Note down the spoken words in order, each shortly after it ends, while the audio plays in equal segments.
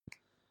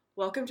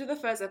Welcome to the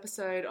first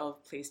episode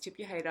of Please Tip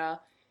Your Hater.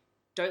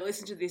 Don't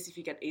listen to this if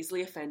you get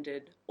easily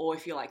offended or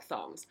if you like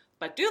thongs,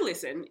 but do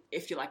listen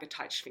if you like a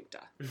tight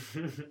sphincter.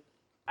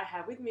 I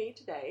have with me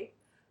today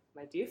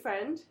my dear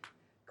friend,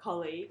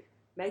 colleague,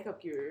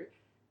 makeup guru,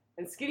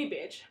 and skinny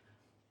bitch,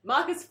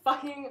 Marcus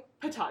fucking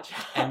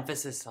Patacha.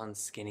 Emphasis on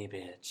skinny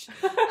bitch.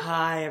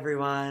 Hi,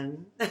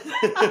 everyone.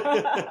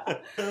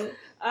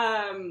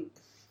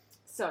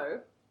 So,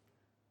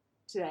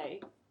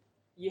 today,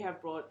 you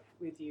have brought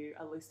with you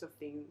a list of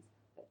things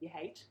that you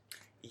hate.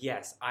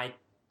 Yes, I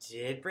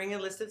did bring a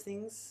list of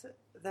things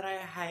that I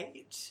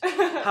hate.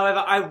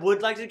 However, I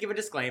would like to give a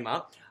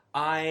disclaimer.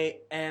 I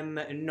am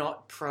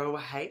not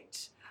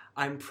pro-hate.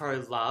 I'm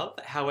pro-love.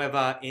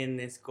 However, in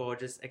this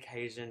gorgeous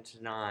occasion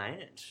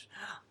tonight,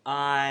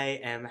 I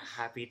am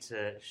happy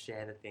to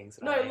share the things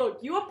that I... No, look,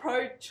 you are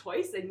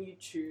pro-choice and you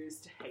choose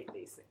to hate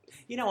these things.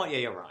 You know what? Yeah,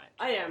 you're right.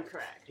 I am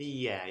correct.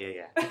 Yeah.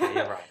 Okay,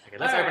 you're right. Okay,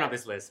 let's open up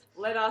this list.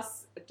 Let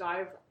us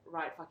dive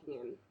right fucking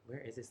in. Where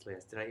is this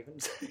list? Did I even...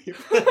 Did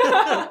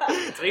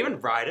I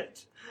even write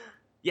it?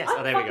 Yes,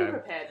 there we go. I'm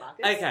prepared,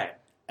 Marcus. Okay,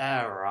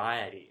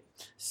 alrighty.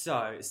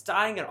 So,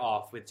 starting it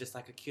off with just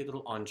like a cute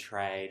little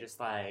entree, just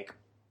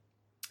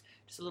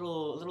a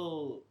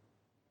little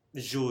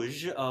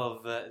zhuzh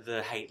of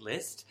the hate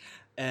list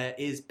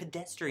is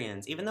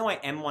pedestrians. Even though I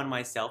am one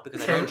myself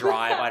because I don't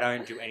drive, I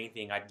don't do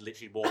anything, I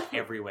literally walk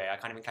everywhere, I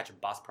can't even catch a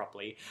bus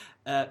properly.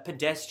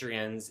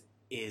 Pedestrians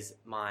is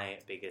my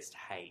biggest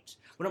hate.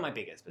 Well, not my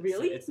biggest, but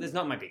really? It's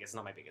not my biggest,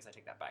 I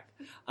take that back.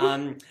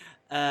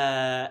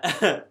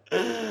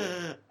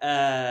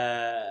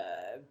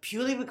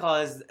 Purely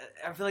because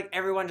I feel like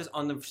everyone just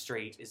on the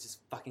street is just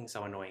fucking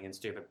so annoying and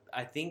stupid.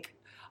 I think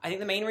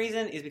the main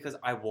reason is because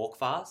I walk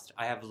fast,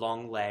 I have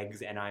long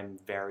legs, and I'm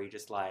very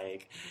just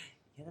like,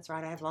 yeah, that's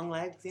right, I have long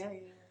legs, yeah.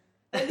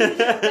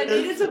 I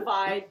need to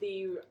divide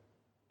the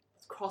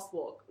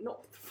crosswalk. No,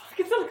 fuck,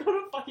 it's not called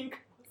a fucking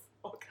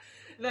crosswalk.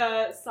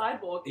 The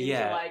sidewalk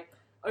into like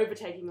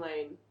overtaking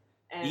lane.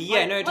 And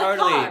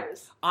totally.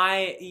 Cars.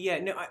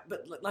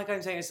 But like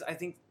I'm saying, I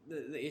think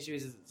the issue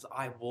is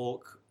I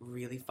walk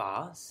really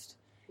fast,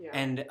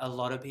 and a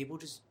lot of people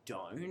just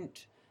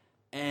don't,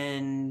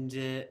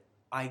 and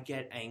I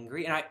get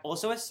angry, and I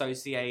also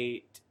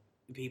associate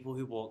people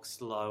who walk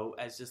slow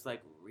as just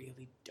like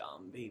really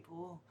dumb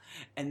people,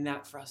 and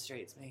that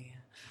frustrates me.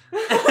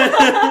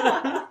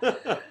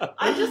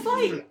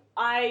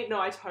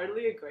 I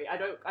totally agree.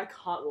 I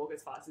can't walk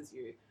as fast as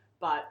you,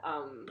 but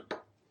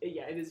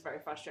yeah, it is very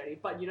frustrating.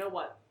 But you know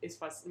what is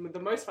the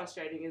most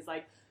frustrating is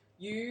like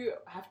you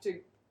have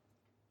to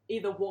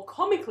either walk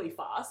comically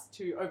fast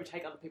to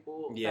overtake other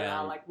people that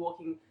are like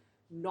walking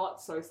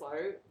not so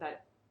slow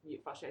that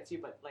it frustrates you,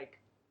 but like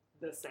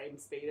the same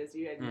speed as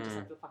you, and you just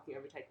have to fucking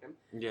overtake them.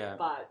 Yeah.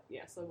 But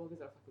yeah, slow walkers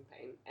are a fucking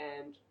pain,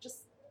 and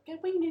just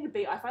get where you need to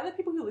be. I find that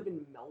people who live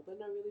in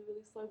Melbourne are really,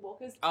 really slow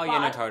walkers. Oh, yeah,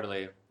 no,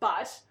 totally.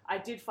 But I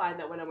did find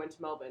that when I went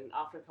to Melbourne,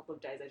 after a couple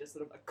of days, I just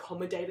sort of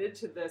accommodated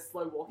to the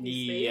slow walking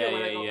speed. And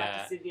when I got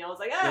back to Sydney, I was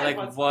like, you're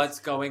like, what's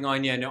going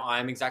on? Yeah, no,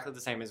 I'm exactly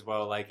the same as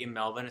well. Like, in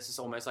Melbourne, it's just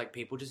almost like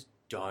people just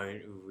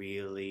don't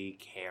really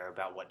care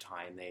about what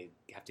time they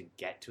have to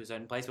get to a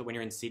certain place. But when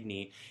you're in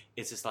Sydney,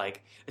 it's just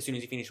like, as soon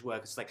as you finish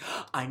work, it's like,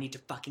 I need to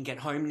fucking get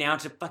home now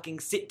to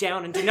fucking sit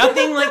down and do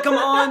nothing. Like, come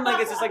on. Like,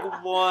 it's just like,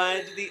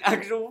 what the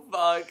actual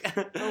fuck?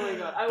 Oh my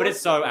God. But it's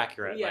so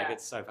accurate. Yeah. Like,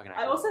 it's so fucking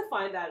accurate. I also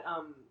find that,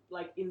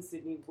 like, in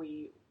Sydney,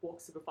 we walk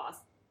super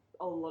fast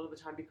a lot of the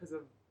time because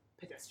of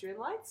pedestrian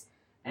lights.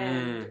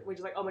 And we're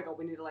just like, oh my God,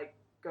 we need to, like,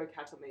 go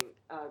catch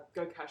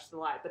the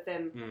light. But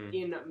then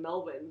in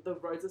Melbourne, the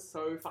roads are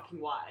so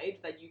fucking wide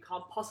that you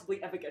can't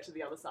possibly ever get to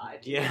the other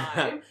side in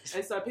time.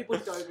 And so people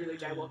don't really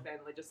jaywalk then.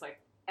 They just,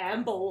 like,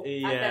 amble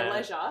at their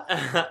leisure.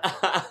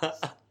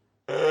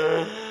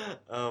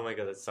 Oh my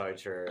God, that's so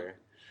true.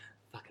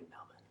 Fucking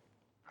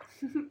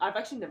Melbourne. I've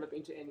actually never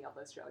been to any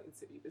other Australian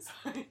city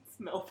besides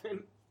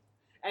Melbourne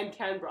and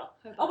Canberra.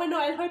 Hobart. Oh wait, no,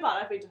 and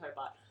Hobart. I've been to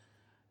Hobart.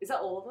 Is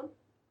that all of them?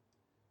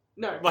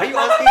 No. Why are you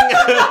asking?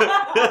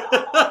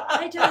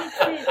 I don't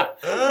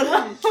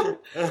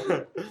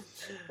fit.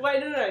 Wait,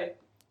 no.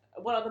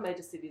 What other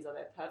major cities are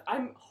there?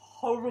 I'm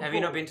horrible. Have you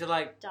not been to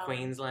like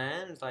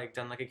Queensland? Like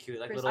done like a cute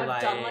like little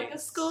I've done like a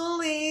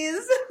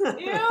schoolies.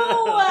 Ew.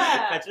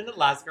 Imagine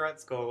Alaska at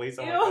schoolies.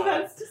 Oh my God.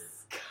 That's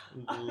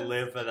disgusting.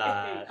 Live for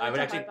that. I would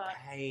actually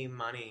pay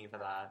money for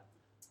that.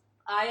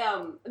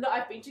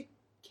 I've been to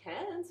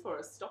Cairns for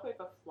a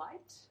stopover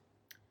flight.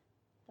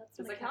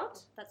 Does that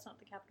count? That's not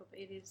the capital, but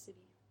it is a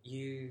city.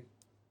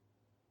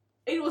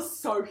 It was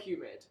so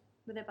humid.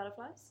 Were there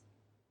butterflies?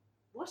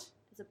 What?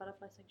 There's a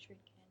butterfly sanctuary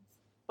in Cairns.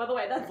 By the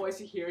way, that voice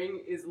you're hearing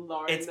is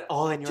Lauren. It's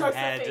all in your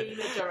head.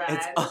 Durant.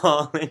 It's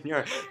all in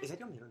your... Is that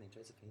your middle name,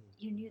 Josephine?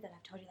 You knew that.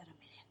 I've told you that a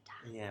million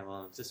times. Yeah,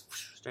 well, just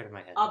straight in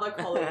my head. Other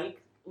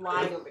colleague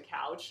lying on the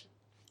couch.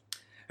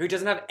 Who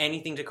doesn't have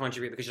anything to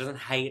contribute because she doesn't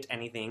hate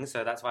anything,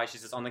 so that's why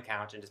she's just on the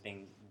couch and just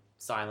being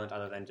silent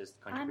other than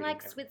just contributing. I'm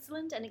like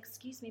Switzerland, and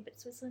excuse me, but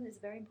Switzerland is a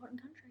very important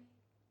country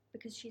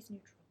because she's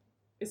neutral.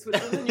 Is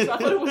Switzerland neutral? I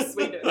thought it was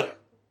Sweden.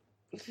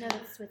 No,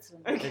 that's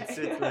Switzerland. Okay. It's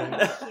Switzerland.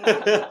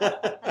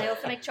 And they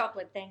also make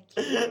chocolate. Thank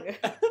you.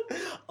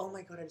 Oh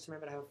my god, I just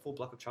remembered I have a full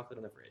block of chocolate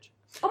in the fridge.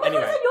 Oh my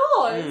Anyway. god, is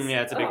it yours?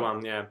 Yeah, it's a big Oh.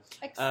 one, yeah.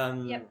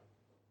 Yep.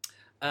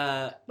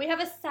 Uh, We have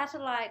a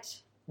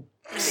satellite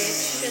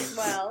bitch as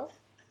well.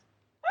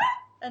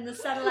 And the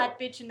satellite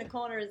bitch in the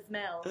corner is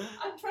Mel.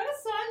 I'm trying to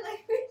sign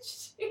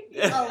language.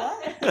 Oh,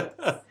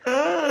 what?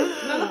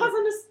 None of us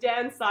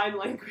understand sign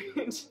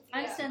language. I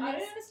understand I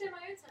this. don't understand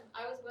my own son.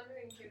 I was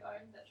wondering who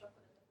owned that chocolate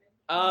in the fridge.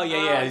 Oh,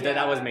 yeah. Oh,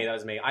 That was yeah. me, that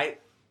was me. I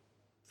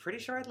pretty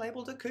sure I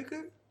labelled it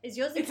cuckoo. Is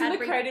yours It's in the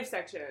Cadbury? creative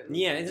section.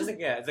 Yeah, it's just,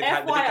 yeah, it's the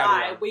FYI, big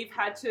Cadbury one. we've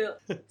had to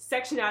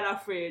section out our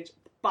fridge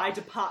by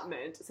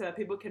department so that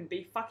people can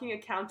be fucking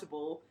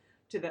accountable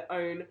to their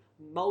own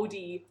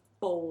mouldy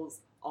balls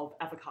of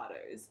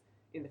avocados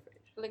in the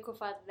fridge.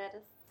 Liquefied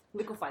lettuce.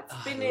 Liquefied Oh,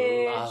 spinach,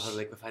 I love a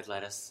liquefied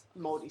lettuce.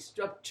 moldy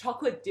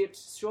chocolate dipped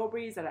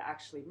strawberries that are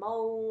actually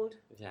mold.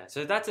 Yeah,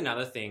 so that's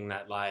another thing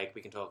that, like,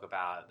 we can talk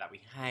about that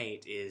we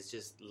hate is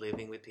just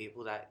living with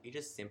people that you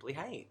just simply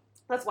hate.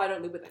 That's why I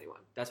don't live with anyone.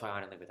 That's why I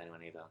don't live with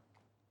anyone either.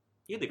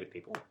 You live with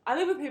people. I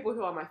live with people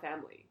who are my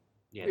family.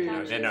 Yeah,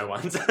 Who- they're no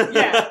ones.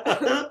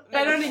 Yeah,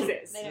 they don't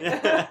exist. They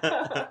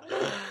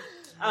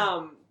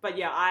don't. But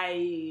yeah,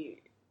 I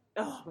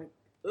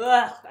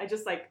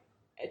just like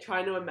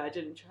trying to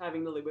imagine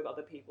having to live with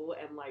other people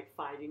and like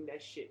finding their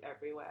shit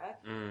everywhere.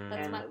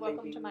 That's And my welcome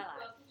to leaving- my life.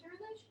 Welcome to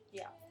relationship.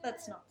 Yeah,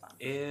 that's not fun.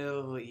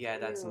 Ew, yeah,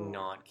 that's Ew.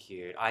 not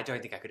cute. I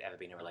don't think I could ever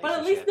be in a relationship. But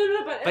at least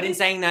no, but, at But in least-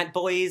 saying that,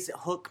 boys,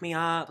 hook me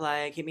up,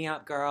 like, hit me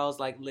up, girls,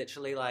 like,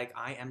 literally, like,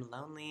 I am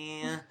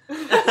lonely.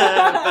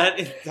 But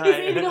it's he's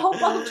eating a whole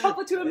block of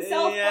chocolate to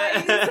himself.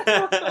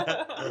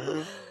 Yeah.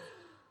 Please.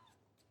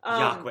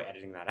 Yuck, we're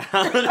editing that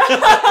out.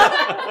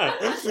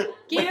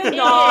 Keep We're it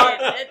not.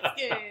 in. It's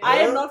good. I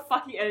am not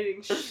fucking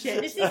editing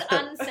shit. This is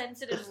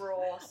uncensored and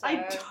raw. So. I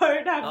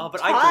don't have Oh, but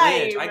time.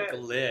 I I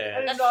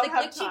glitch. That's don't the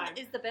have glitching time.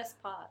 is the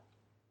best part.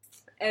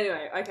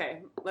 Anyway, okay,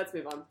 let's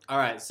move on. All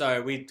right, so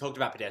we talked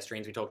about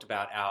pedestrians. We talked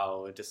about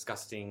our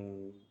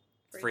disgusting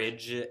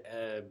fridge,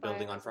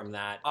 building on from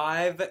that.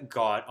 I've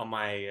got on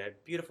my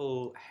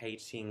beautiful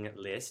hating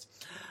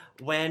list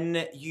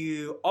when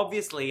you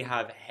obviously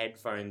have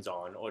headphones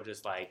on or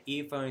just like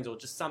earphones or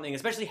just something,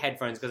 especially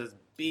headphones because it's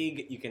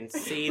big, you can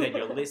see that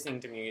you're listening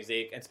to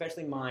music,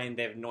 especially mine,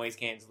 they have noise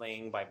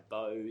cancelling by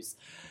Bose.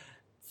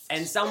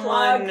 And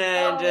someone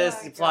Oh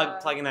just my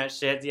plug God. in that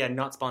shit. Yeah,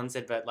 not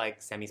sponsored, but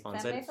like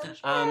semi-sponsored.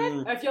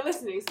 Family If you're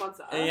listening,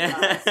 sponsor us.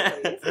 Yeah.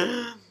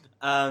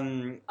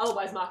 please.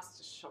 Otherwise, Mark's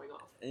just showing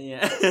off.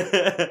 Yeah.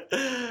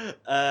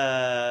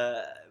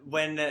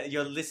 When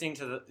you're listening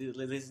to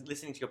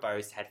listening to your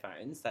Bose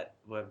headphones that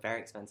were very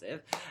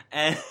expensive,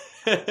 and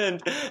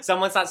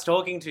someone starts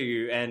talking to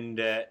you, and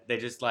they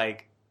just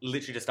like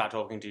literally just start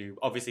talking to you,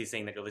 obviously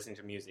seeing that you're listening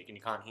to music and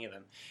you can't hear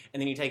them,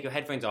 and then you take your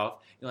headphones off.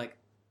 You're like,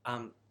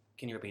 can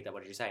you repeat that?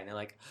 What did you say? And they're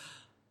like,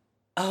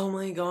 oh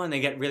my god, and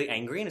they get really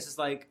angry, and it's just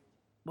like,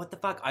 what the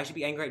fuck? I should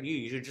be angry at you.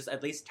 You should just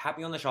at least tap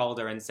me on the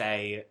shoulder and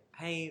say,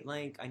 hey,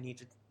 like, I need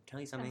to tell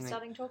you something. I'm like,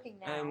 starting talking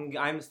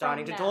now. I'm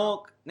starting to now.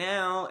 talk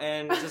now,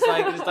 and just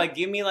like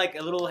give me like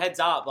a little heads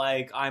up.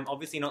 Like I'm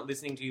obviously not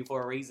listening to you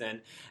for a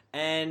reason,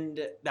 and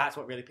that's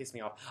what really pissed me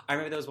off. I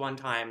remember there was one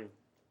time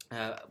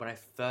when I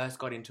first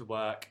got into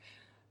work.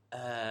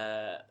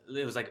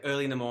 It was like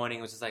early in the morning.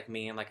 It was just like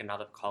me and like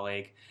another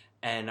colleague,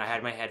 and I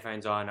had my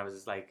headphones on. I was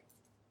just like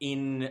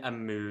in a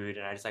mood,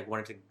 and I just like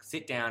wanted to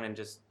sit down and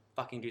just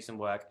fucking do some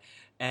work.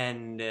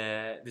 And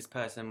this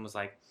person was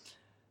like.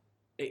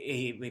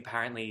 He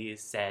apparently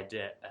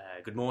said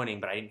good morning,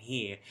 but I didn't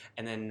hear.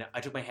 And then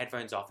I took my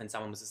headphones off, and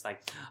someone was just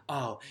like,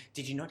 "Oh,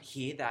 did you not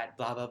hear that?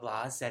 Blah blah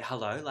blah said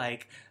hello.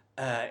 Like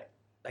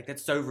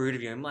that's so rude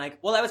of you." I'm like,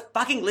 "Well, I was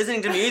fucking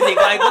listening to music.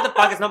 Like, what the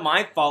fuck? It's not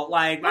my fault.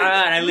 Like, Like,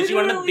 and I literally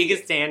went on the literally-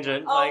 biggest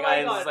tangent. Oh like, my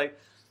I was God. like,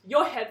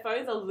 Your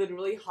headphones are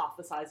literally half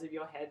the size of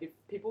your head. If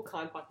people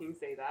can't fucking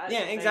see that,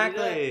 yeah, they need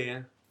exactly.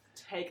 to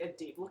take a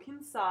deep look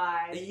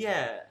inside.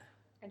 Yeah,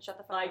 And shut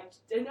the fuck Like,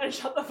 up. and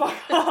shut the fuck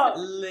up.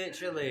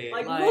 literally.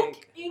 Like, look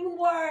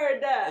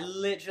inward.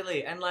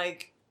 Literally, and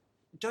like,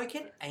 don't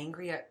get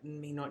angry at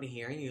me not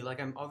hearing you. Like,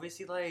 I'm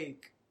obviously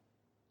like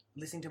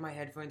listening to my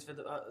headphones for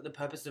the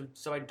purpose of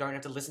so I don't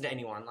have to listen to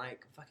anyone.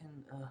 Like,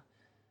 fucking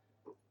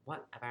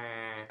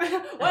whatever.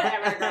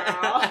 Whatever,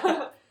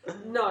 girl.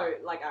 No,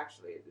 like,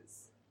 actually, it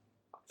is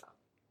fucked up.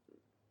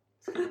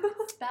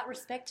 It's about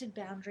respected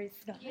boundaries.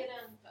 You done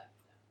fucked up.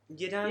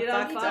 You done You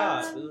done fucked fucked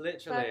up, Fucked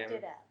literally.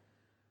 it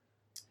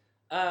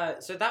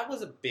out. So that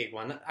was a big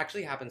one. That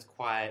actually happens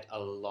quite a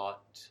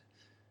lot.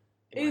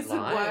 In It's my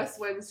life. worse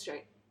when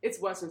it's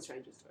worse when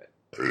strangers do it.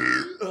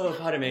 Oh,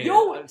 pardon me.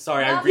 Yo, I'm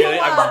sorry. I now really,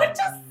 you I are really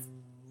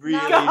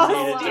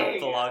needed to disgusting.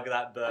 plug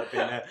that burp in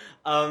there.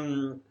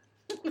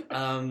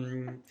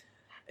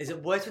 Is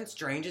it worse when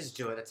strangers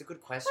do it? That's a good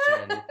question.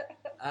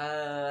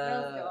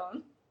 Mel's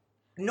gone.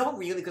 Not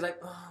really, because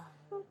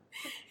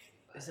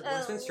is it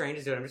worse when Oh.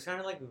 strangers do it? I'm just kind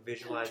of like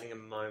visualizing a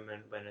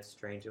moment when a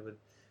stranger would.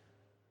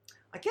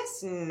 I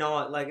guess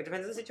not. Like, it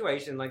depends on the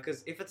situation. Like,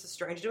 because if it's a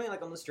stranger doing it,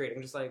 like, on the street, I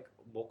can just, like,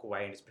 walk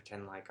away and just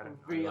pretend like, I don't know.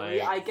 Really,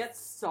 Like, I get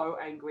so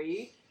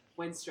angry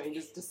when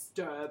strangers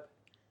disturb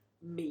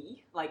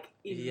me, like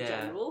in Yeah.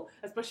 general,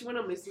 especially when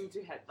I'm listening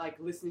to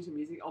listening to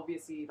music.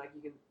 Obviously, like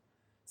you can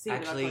see that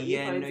I've actually, got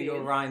yeah, earphones no, you're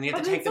in. right. And you have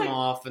But to take it's them like,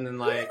 off and then, Who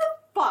like, the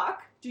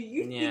fuck do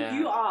you Yeah. think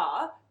you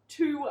are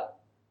to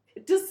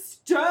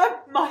disturb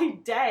my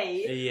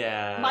day?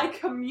 yeah. My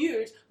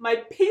commute, my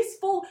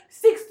peaceful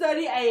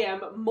 6:30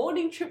 a.m.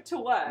 morning trip to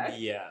work,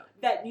 Yeah.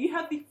 that you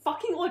have the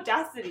fucking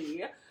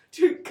audacity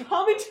to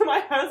come into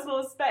my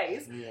personal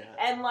space Yeah.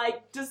 and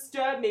like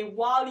disturb me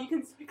while you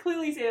can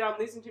clearly see that I'm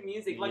listening to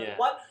music. Like, Yeah.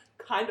 what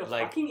kind of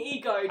Like, fucking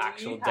ego do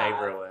Actual you day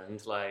have?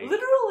 ruined. Like,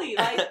 Literally,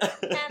 like,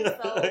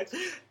 Cancelled.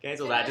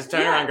 Cancel that. Just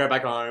turn Yeah. around, go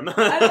back home. And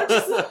I'm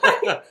just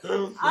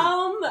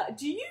like,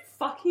 do you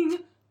fucking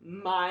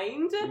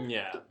mind?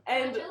 yeah.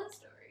 And Can I tell a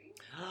story?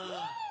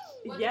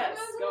 One yes,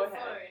 time I was go on the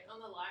ahead. phone on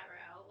the light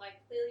rail, like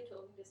clearly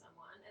talking to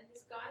someone, and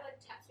this guy like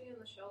taps me on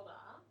the shoulder,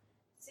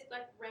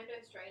 like rando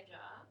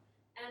stranger,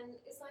 and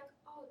it's like,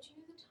 oh, do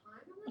you know the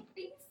time? I'm like, are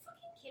you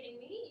fucking kidding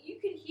me? You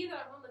could hear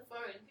that I'm on the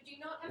phone. Could you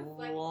not have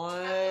like tapped on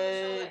the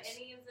shoulder What?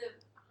 any of the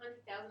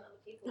 100,000 other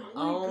people?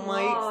 Oh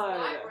my God.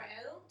 Light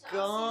rail to ask you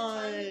the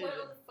time you weren't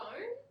on the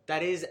phone.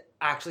 That is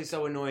actually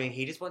so annoying.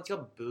 He just wants your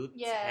booty,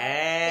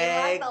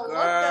 Yeah. He like the look of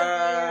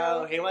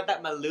girl. you. He want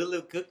that Malulu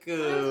I cuckoo.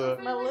 was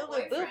My with little my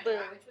boyfriend, boo-boo.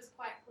 right, which was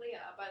quite clear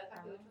by the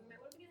fact that we were talking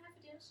about what are we gonna have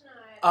for dinner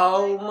tonight.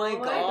 Oh I'm my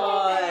like,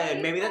 god.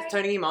 okay, Maybe that's like-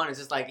 turning him on. It's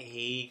just like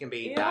he can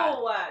be Ew, that.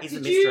 He's the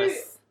did you-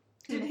 mistress.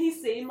 Did he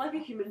seem like a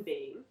human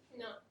being?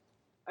 No.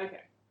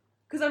 Okay.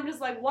 Because I'm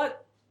just like,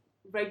 what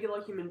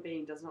regular human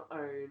being does not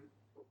own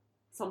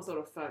some sort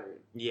of phone?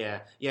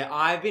 Yeah. Yeah,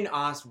 I've been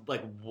asked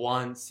like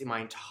once in my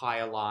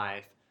entire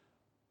life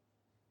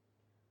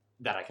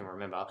that I can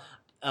remember,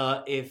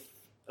 if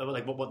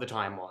like what the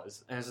time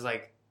was. And it's just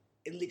like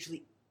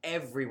literally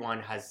everyone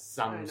has I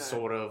some know.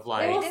 sort of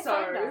like Well, Also,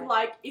 different, though.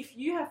 like, if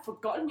you have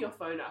forgotten your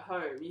phone at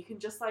home, you can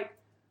just, like,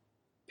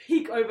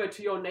 peek over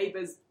to your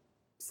neighbor's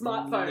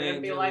smartphone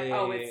and be like,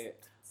 oh, it's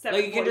 7:45.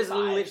 like you can just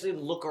literally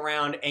look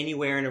around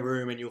anywhere in a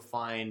room and you'll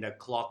find a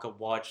clock, a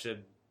watch, a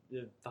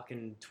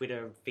fucking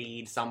Twitter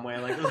feed somewhere.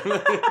 Like,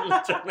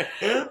 literally.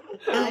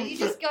 You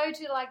just go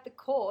to like the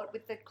court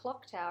with the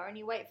clock tower and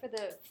you wait for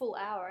the full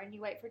hour and you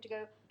wait for it to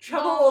go.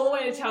 travel all the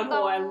way to town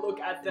hall and look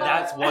at the...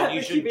 That's what at you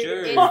the should cubic- do.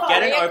 It's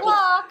Get an 3 Opal-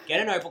 o'clock. Get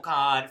an Opal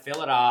card,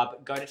 fill it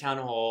up, go to town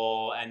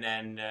hall, and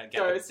then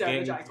Go and stare at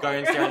the giant go clock.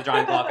 and stare at the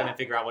giant clock, and then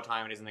figure out what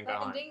time it is, and then go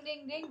Fucking home. ding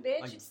ding ding,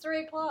 bitch! Like- It's 3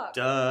 o'clock.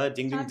 Duh,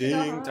 ding ding Time to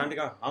go ding, home. time to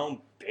go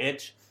home,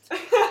 bitch.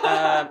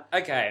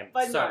 Okay,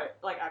 But so no,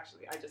 like,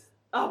 actually, I just...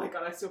 Oh my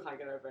god, I still can't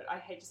get over it. I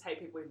just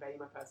hate people invading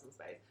my personal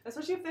space.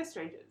 Especially if they're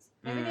strangers.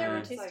 Maybe they're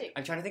Mm. autistic.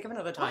 I'm trying to think of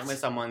another time What? where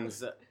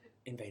someone's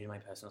invaded my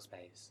personal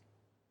space.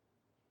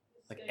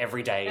 Like It's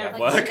every day Yeah, at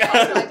like work. today,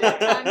 like what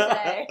time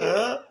today?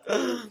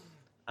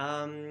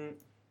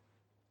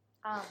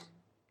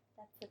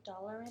 That's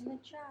 $1 in the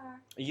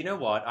jar. You know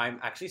what? I'm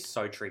actually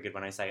so triggered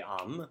when I say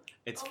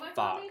It's Oh my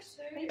God, me fucked.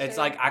 too. Me It's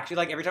too. like actually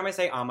like every time I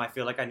say I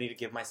feel like I need to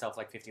give myself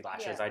like 50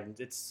 lashes. Yeah.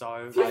 It's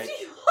so 50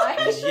 like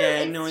lashes?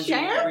 yeah, no, it's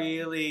Sharon?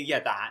 really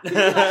that. 50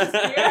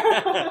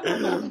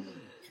 lashes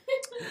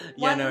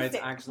Yeah, One no, it's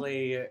stick.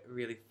 actually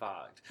really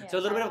fucked. Yeah, So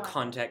a little bit I of don't like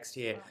context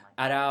here. Oh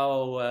At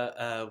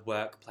our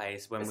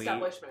workplace, when we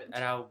Establishment.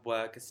 at our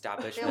work my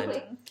establishment,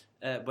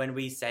 building. when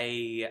we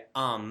say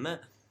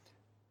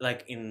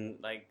like in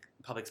like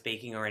public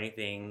speaking or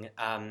anything,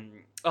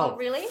 Oh,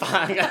 really?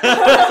 fuck. $1.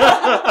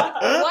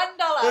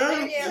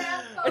 Thank you.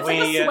 It's We,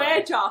 like a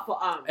swear jar for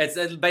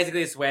It's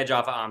basically a swear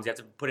jar for You have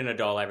to put in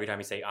 $1 every time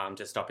you say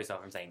to stop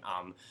yourself from saying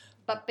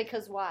But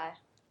because why?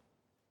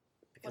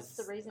 Because, What's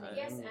the reasoning?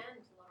 Yes, and Lauren.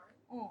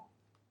 Oh,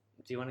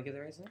 do you want to give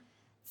the reason?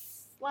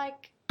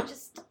 like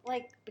just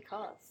like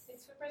because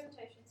It's for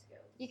presentation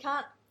skills. you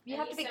can't. You And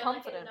have to be sound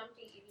confident. Like a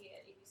numpty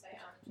idiot if you say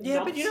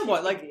Yeah, but you know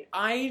what? Like, Idiot.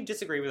 I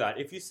disagree with that.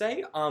 If you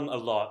say a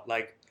lot,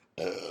 like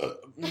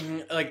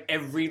like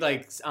every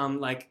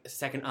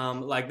second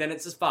like then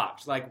it's just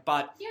fucked. Like,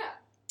 but Yeah.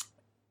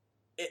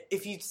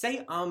 if you say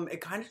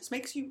it kind of just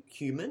makes you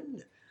human.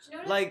 Do you know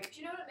what Like- do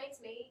you know what it makes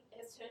me,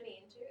 has turned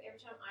me into? Every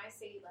time I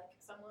see like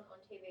someone on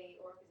TV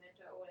or a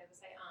presenter or whatever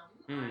say I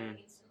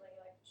instantly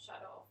like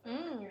shut off and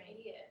I'm like, you're an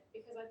idiot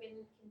because I've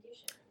been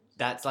conditioned.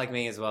 That's like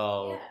me as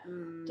well. Yeah.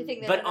 Mm. Do you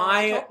think they But don't know what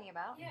I'm I- talking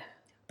about? Yeah.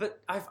 But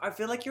I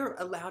feel like you're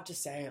allowed to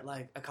say it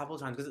like a couple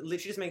of times because it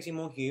literally just makes you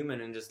more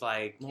human and just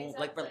like more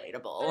like Exactly.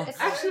 relatable. But it's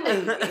Actually-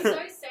 it's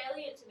so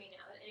salient to me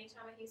now that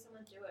anytime I hear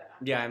someone do it,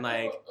 Yeah, I'm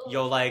like, "Oh, oh,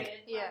 you're like- weird,"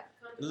 Yeah.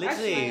 can't do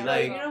Literally, Actually, that. no,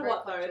 like- you know Very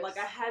what though? conscious. Like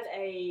I had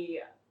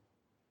a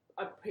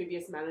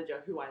previous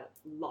manager who I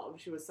loved.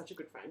 She was such a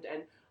good friend,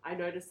 and I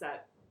noticed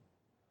that,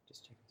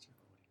 Just check it's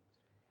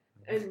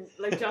recording. and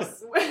like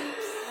just.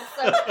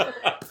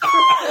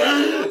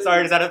 Sorry,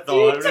 I just had a Do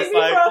you thought. I'm take just me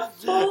like, for a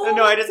fool?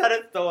 no, I just had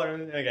a thought.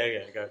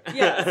 Okay, go.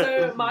 Yeah,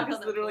 so Marcus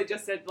literally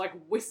just said, like,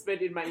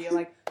 whispered in my ear,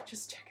 like,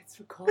 just check it's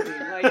recording.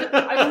 Like,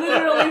 I'm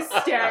literally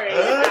staring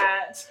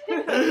at.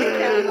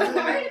 I'm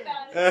worried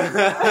about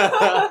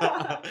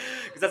it.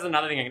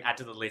 another thing I can add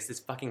to the list. This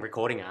fucking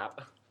recording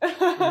app.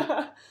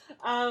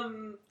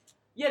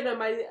 Yeah, no,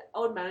 my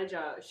old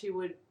manager, she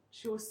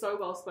was so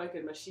well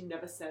spoken, but she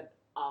never said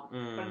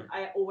Mm. But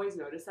I always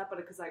noticed that, but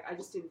because I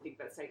just didn't think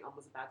that saying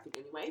was a bad thing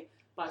anyway.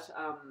 But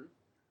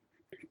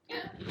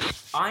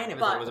I never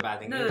thought it was a bad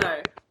thing. No, either.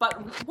 no.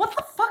 But what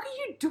the fuck are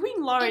you doing,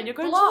 Lauren? You're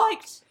going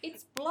blocked. to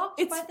It's blocked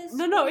It's by this.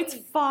 no, it's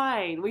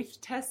fine.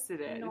 We've tested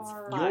it. No. It's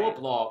fine. You're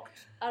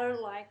blocked. I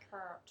don't like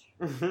her.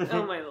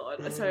 Oh my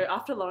lord! So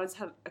after Lauren's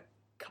had a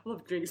couple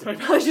of drinks, my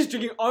she's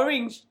drinking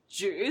orange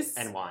juice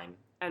And wine.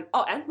 and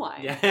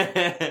wine.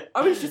 Yeah.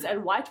 Orange juice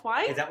and white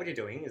wine. Is that what you're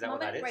doing? Is that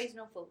what that is? Raisin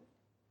or full.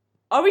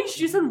 Orange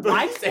juice and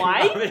white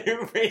wine.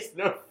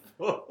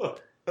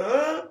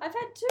 I've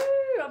had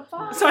two. I'm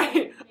fine.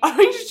 Sorry,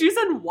 orange juice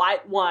and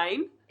white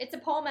wine. It's a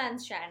poor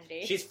man's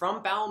shandy. She's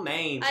from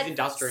Balmain. She's I-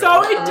 industrial.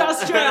 So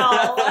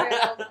industrial.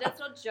 Let's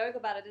not joke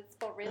about it. It's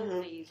for real,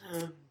 please.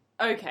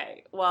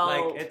 Okay, well,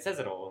 Like, it says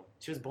it all.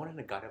 She was born in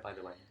a gutter, by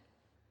the way.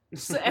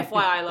 so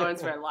FYI,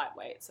 Lauren's very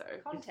lightweight. So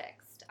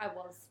Context. I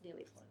was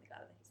nearly born in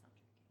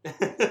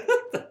the gutter.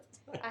 He's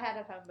not. I had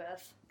a home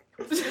birth.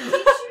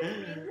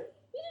 Really?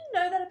 You didn't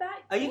know that about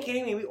Are you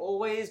kidding me? We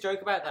always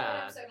joke about I'm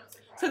that. so not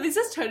surprised. So this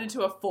has turned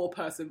into a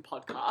 4-person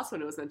podcast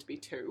when it was meant to be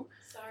 2.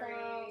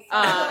 Sorry.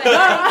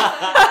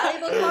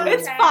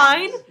 It's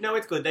fine. No,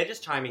 it's good. They're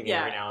just chiming in Yeah,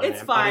 every now and it's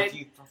then. fine. But if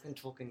you fucking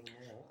talk anymore,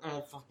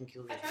 I'll fucking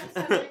kill I you. tried to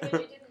start doing it, it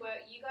didn't work.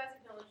 You guys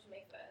acknowledged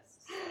me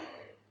first. So.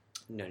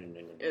 No.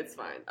 It's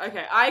fine.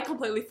 Okay, I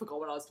completely forgot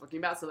what I was talking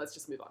about, so let's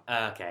just move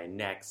on. Okay,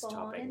 next Born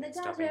topic. in the Next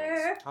topic.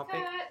 gutter. Next topic.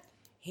 Cut.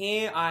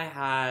 Here I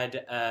had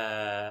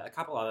a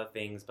couple other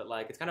things, but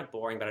like it's kind of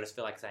boring. But I just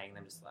feel like saying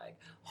them. Just like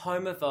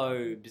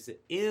homophobes,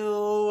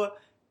 ew.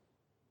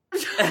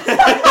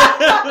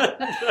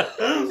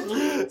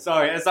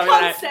 Sorry, it's something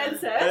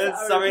Consensus.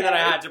 it's something that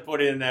I okay. had to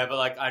put in there. But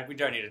like we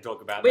don't need to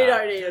talk about We that.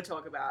 don't need to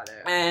talk about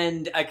it.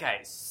 And okay,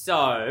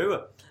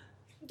 so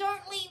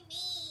Don't leave me.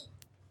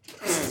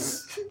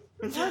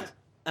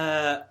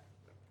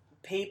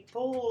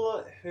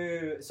 people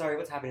who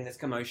what's happening? There's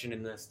commotion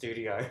in the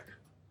studio.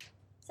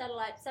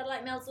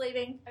 Satellite Mel's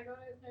leaving. I got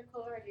no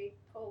caller ID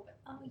call, but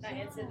Oh, I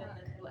answered and then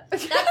left.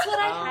 That's what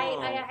I Oh.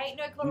 hate. I hate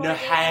no caller No ID.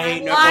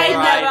 hate, no I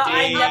caller never- ID.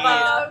 I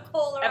never- no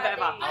caller Ever, ID.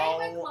 ever. I hate Oh.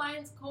 when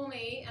clients call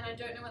me and I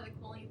don't know what they're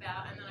calling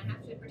about, and then I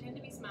have to pretend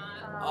to be smart.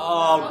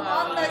 Oh,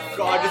 On the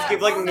God, just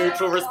give like spot.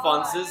 neutral Oh,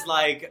 responses,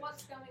 like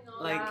What's going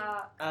on? like,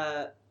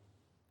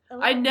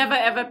 I never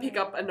ever pick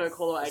up a no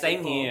caller ID.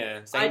 same call.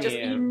 here, same I just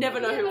here. you never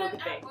know who Yeah, it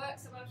but will at be. work,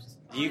 so I was just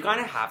You kind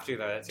of have to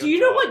though. That's Do your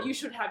you know job. what you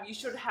should have? You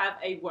should have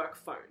a work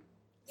phone.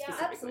 Yeah,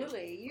 specifically.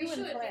 Absolutely. we You should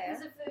and Claire.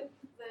 because of the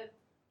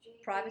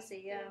GDPR,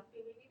 Privacy, yeah.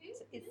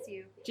 It's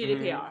you.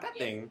 GDPR. That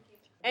thing.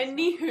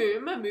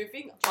 Anywho,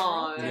 moving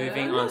on.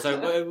 Moving on.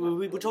 So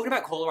we were talking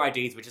about caller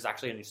IDs, which is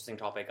actually an interesting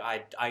topic.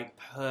 I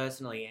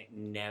personally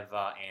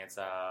never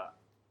answer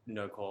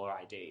no caller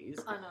IDs.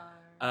 I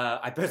know.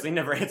 I personally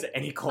never answer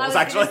any I calls. was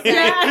gonna Actually, say,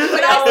 Yeah,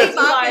 when I I was see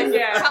Marcus like,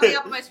 yeah. coming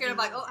up on my screen, I'm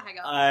like, oh, hang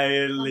on. I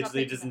not literally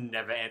thinking just that.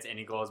 never answer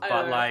any calls. I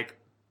But know. like,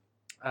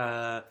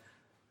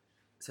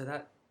 so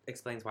that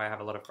explains why I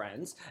have a lot of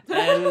friends.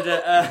 And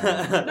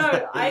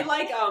No, I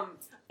like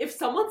if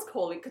someone's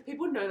calling because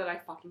people know that I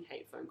fucking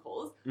hate phone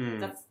calls.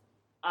 Mm.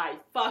 I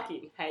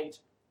fucking hate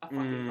a fucking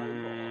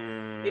phone call.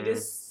 Mm. It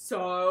is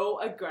so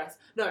aggressive.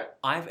 No,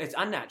 It's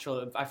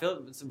unnatural. I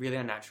feel it's really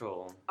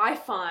unnatural. I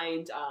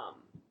find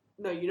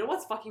no. You know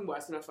what's fucking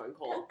worse than a phone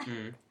call?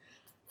 Mm.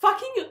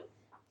 Fucking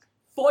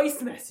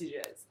voice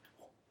messages.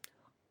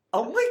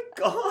 Oh my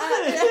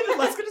god!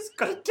 Let's just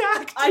got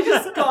attacked. I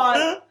just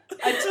got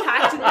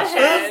attacked in the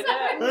head.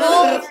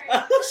 Balls.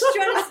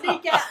 Trying to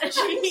sneak out.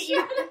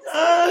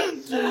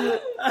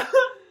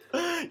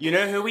 You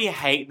know who we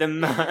hate the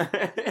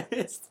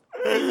most?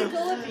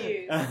 Physical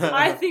abuse.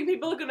 I think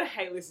people are gonna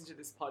hate listening to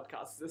this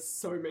podcast. There's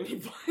so many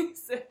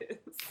voices.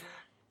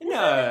 Four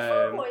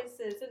No.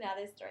 voices, and now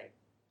there's 3.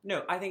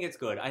 No, I think it's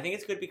good. I think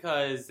it's good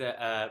because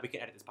we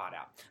can edit this part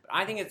out. But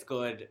I think it's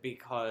good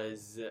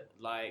because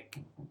like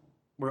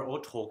we're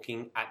all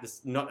talking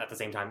not at the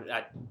same time,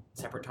 at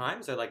separate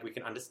times, so like we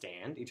can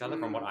understand each other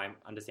from what I'm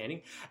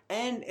understanding,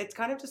 and it's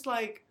kind of just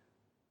like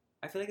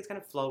I feel like it's kind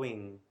of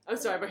flowing. I'm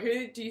sorry, but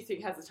who do you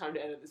think has the time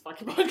to edit this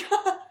fucking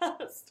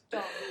podcast?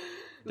 Dom.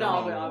 No,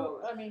 Dom. but I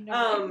won't. I mean,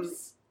 no.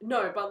 names.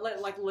 No, but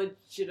like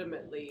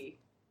legitimately,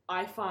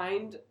 I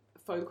find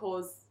phone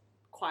calls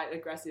quite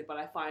aggressive, but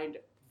I find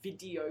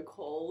video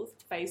calls,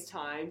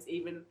 FaceTimes,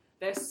 even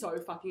they're so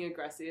fucking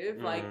aggressive.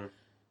 Like,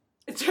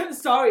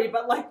 sorry,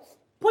 but like,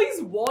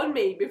 please warn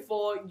me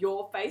before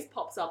your face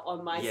pops up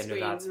on my Yeah, no, screen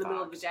that's in the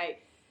middle of the fucked. day.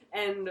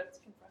 And It's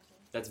confronting.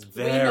 That's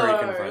very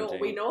confronting.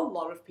 we know a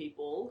lot of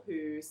people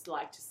who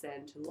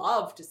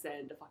love to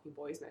send a fucking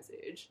voice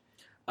message.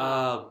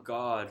 Oh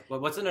god,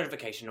 what's the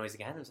notification noise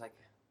again? It was like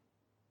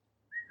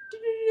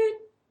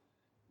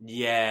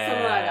yeah,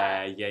 Something like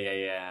that.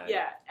 yeah.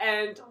 Yeah,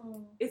 and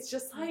Oh. it's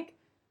just like,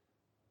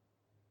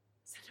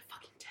 send a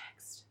fucking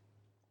text.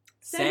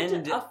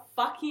 Send a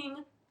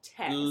fucking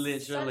cares?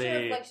 Such a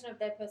Literally. reflection of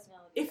their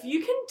personality. If though. you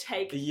can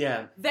take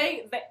Yeah.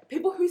 they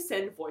people who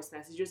send voice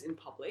messages in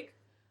public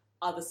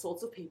are the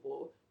sorts of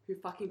people who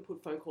fucking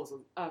put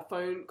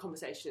phone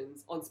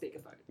conversations on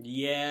speakerphone.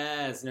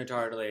 Yes. No,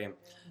 totally.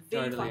 The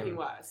Totally. fucking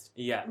worst.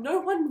 Yeah. No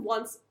one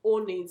wants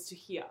or needs to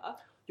hear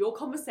your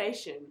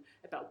conversation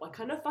about what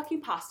kind of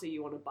fucking pasta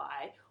you want to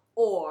buy,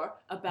 or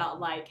about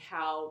like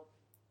how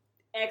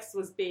X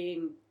was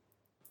being.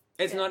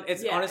 It's not.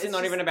 It's Yeah, honestly it's not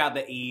just- even about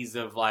the ease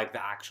of like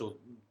the actual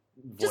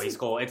voice Just-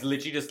 call. It's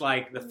literally just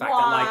like the fact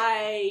Why?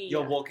 that like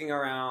you're walking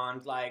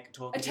around like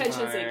talking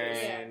Attention to your seekers.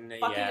 phone.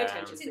 Fucking yeah.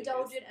 attention it's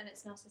indulgent and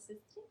it's narcissistic.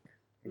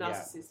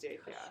 Narcissistic.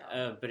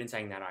 Yeah. But in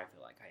saying that, I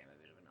feel like I am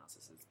a bit of a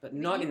narcissist, but But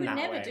not you in would that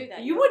never way. do that.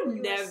 You You're- would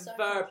you are never so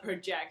confident.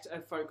 project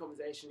a phone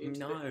conversation into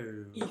the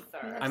No.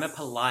 ether. I'm a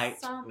polite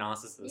Some-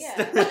 narcissist. Yeah,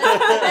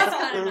 that's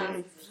kind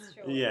of narcissist.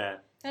 Sure. Yeah.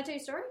 Can I tell you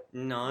a story?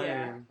 No.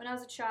 Yeah. When I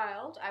was a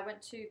child, I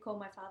went to call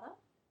my father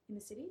in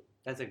the city.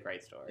 That's a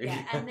great story.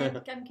 Yeah, and then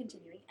I'm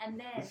continuing. And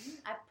then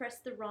I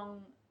pressed the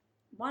wrong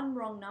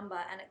number,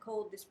 and it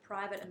called this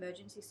private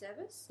emergency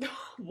service.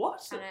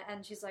 What?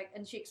 And she's like,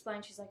 and she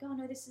explained, she's like, oh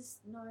no, this is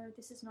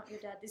not your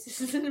dad. This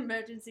is an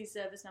emergency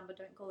service number.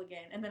 Don't call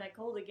again. And then I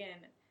called again,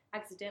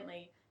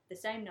 accidentally, the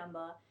same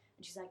number.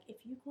 And she's like,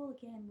 if you call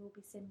again, we'll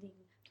be sending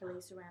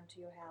police around to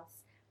your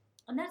house.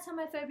 And that's how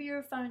my phobia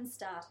of phones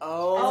started.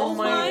 Oh Oh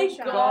my my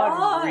god,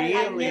 God. I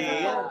really?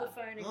 never called the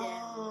phone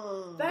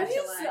again. That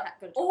until is I got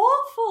a job.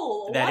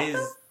 awful. That what is-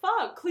 the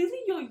fuck? Clearly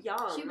you're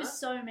young. She was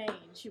so mean.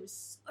 She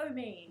was so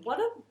mean. What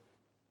a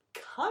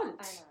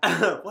cunt. I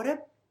know. What a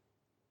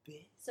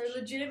bitch. So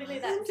legitimately,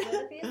 that's where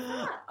the fear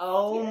starts.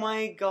 Oh Yeah.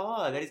 my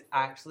god, that is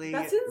actually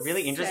That's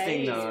really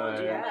interesting insane.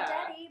 though. Yeah. My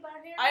daddy, but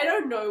I didn't I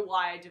don't know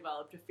why I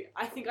developed a fear.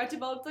 I think I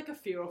developed like a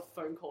fear of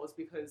phone calls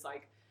because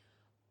like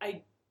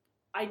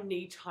I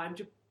need time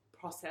to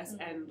process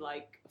and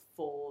like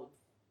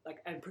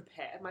and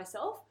prepare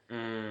myself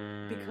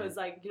because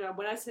like you know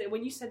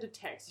when you send a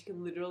text you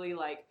can literally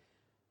like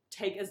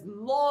take as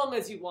long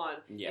as you want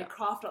Yeah. and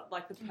craft up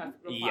like the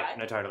perfect reply. Yeah,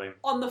 no, totally.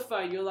 On the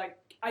phone you're like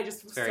I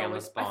just feel It's very so on the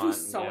I feel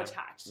spot, so yeah.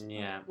 attached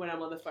Yeah. when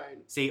I'm on the phone.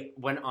 See,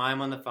 when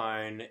I'm on the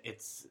phone,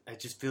 it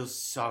just feels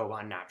so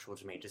unnatural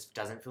to me. It just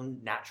doesn't feel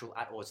natural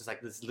at all. It's just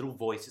like this little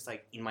voice just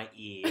like in my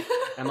ear.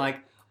 I'm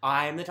like,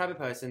 I'm the type of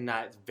person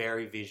that's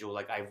very visual.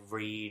 Like I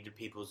read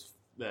people's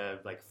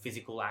like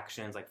physical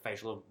actions, like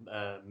facial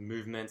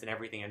movements and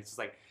everything. And it's just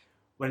like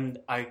when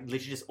I literally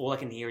just all I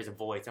can hear is a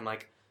voice. I'm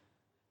like,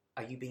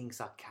 are you being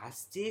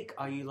sarcastic?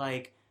 Are you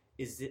like,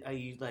 are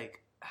you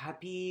like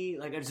happy?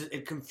 Like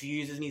it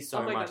confuses me so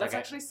oh my much. god, that's like,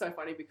 actually so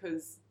funny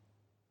because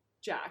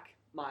Jack,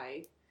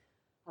 my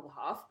other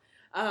half,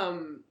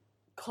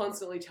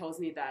 constantly tells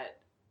me that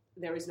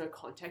there is no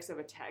context of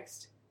a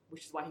text,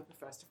 which is why he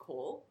prefers to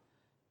call.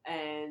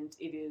 And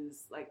it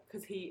is like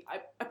because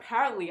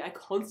I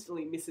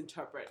constantly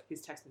misinterpret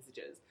his text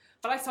messages,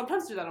 but I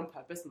sometimes do that on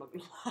purpose. I'm not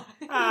gonna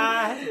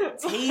lie.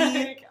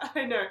 tea.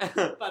 I know,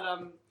 but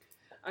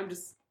I'm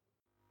just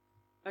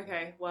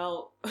okay.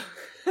 Well,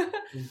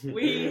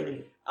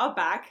 we are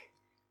back.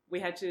 We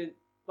had to.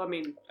 I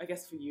mean, I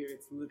guess for you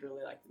it's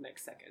literally like the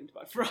next second,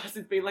 but for us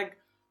it's been like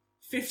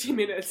 50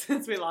 minutes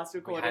since we last We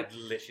recorded. had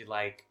literally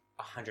like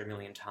 100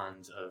 million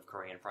tons of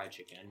Korean fried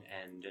chicken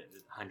and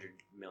 100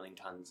 million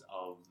tons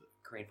of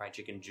Korean fried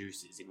chicken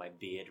juices in my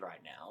beard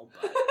right now.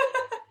 But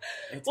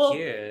it's Well,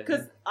 cute.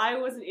 Because I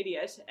was an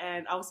idiot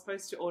and I was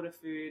supposed to order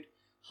food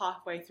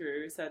halfway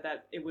through so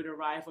that it would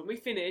arrive when we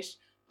finished,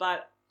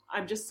 but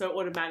I'm just so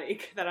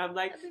automatic that I'm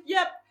like,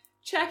 yep,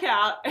 check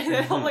out. And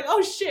then I'm like,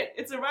 oh shit,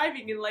 it's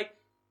arriving in like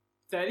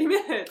 30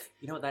 minutes.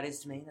 You know what that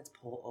is to me? That's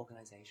poor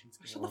organization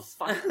Shut the skills.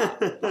 fuck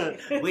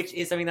up. Which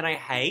is something that I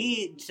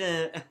hate.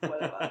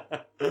 Whatever.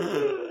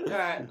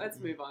 Alright, let's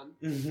move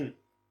on.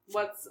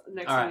 What's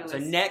next on your Alright, so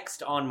list?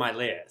 next on my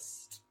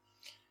list,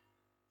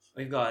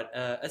 we've got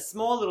a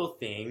small little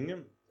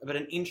thing, but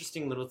an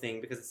interesting little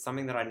thing because it's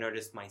something that I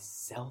noticed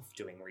myself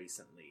doing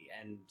recently.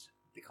 And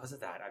because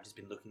of that, I've just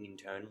been looking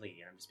internally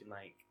and I've just been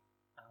like,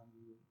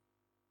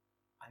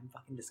 I'm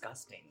fucking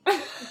disgusting.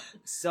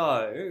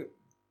 So,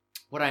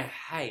 what I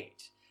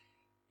hate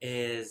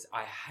is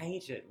I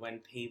hate it when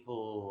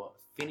people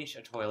finish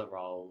a toilet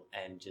roll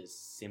and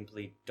just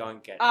simply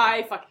don't get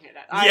I fucking hate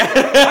that.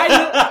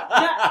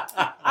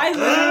 Yeah. I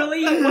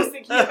literally was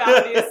thinking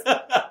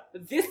about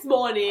this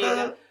morning.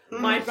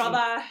 My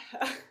brother,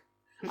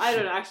 I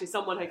don't know, actually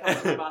someone had come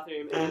to the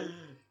bathroom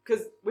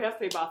because we have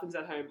 3 bathrooms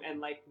at home and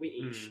like we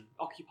each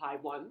occupy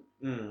one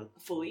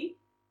fully.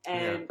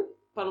 And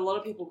but a lot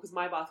of people, because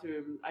my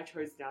bathroom, I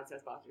chose the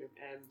downstairs bathroom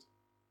and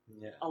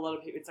Yeah. a lot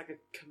of people, it's like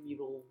a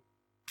communal,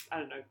 I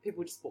don't know,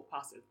 people just walk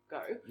past it,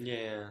 go.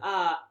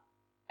 Yeah.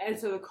 And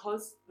so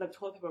the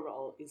toilet paper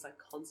roll is like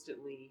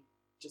constantly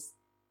just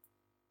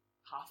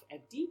half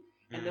empty.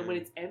 And then when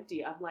it's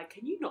empty, I'm like,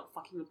 can you not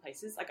fucking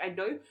replace this? Like, I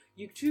know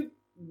you 2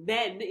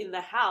 men in the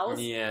house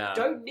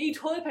don't need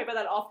toilet paper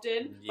that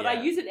often, but I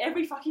Yeah. use it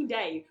every fucking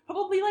day.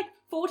 Probably like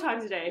 4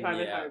 times a day if I'm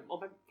at Yeah. home. Or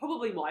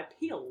probably more. I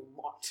pee a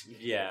lot.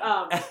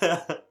 Yeah.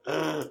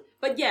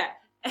 But yeah,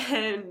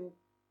 and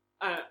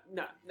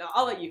No,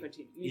 I'll let you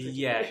continue.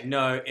 Yeah,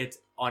 no, it's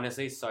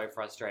honestly so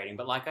frustrating.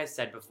 But like I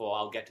said before,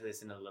 I'll get to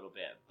this in a little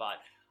bit. But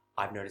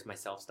I've noticed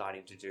myself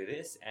starting to do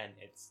this, and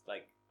it's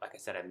like I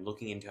said, I'm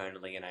looking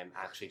internally, and I'm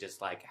actually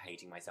just like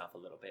hating myself a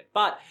little bit.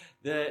 But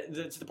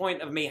to the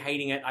point of me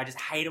hating it, I just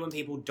hate it when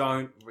people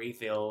don't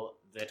refill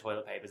their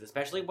toilet papers,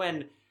 especially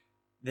when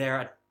there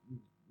are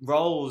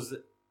rolls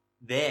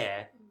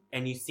there,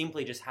 and you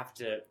simply just have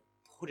to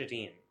put it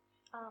in.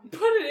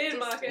 Put it in,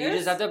 Marcus. You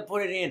just have to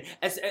put it in.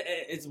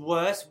 It's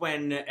worse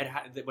when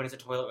when it's a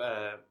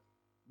toilet.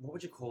 What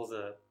would you call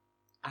the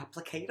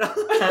applicator?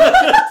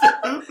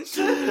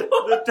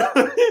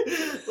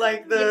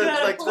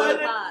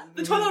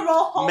 The toilet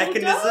roll holder.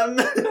 Mechanism.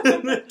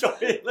 The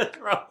toilet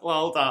roll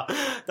holder.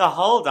 The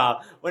holder.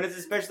 When it's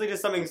especially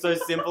just something so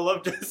simple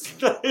of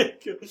just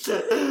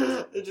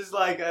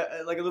like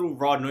a little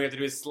rod, and all you have to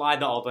do is slide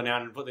the old one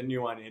out and put the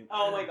new one in.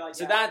 Oh my god.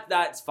 So yeah.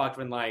 that's fucked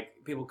when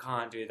like people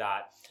can't do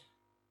that.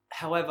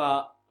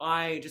 However,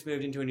 I just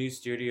moved into a new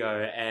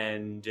studio,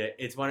 and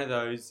it's one of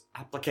those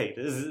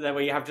applicators that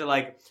where you have to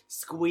like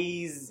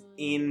squeeze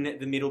in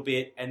the middle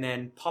bit and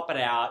then pop it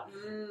out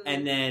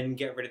and then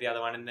get rid of the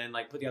other one and then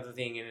like put the other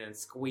thing in and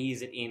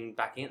squeeze it in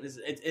back in.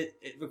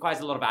 It requires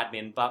a lot of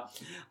admin, but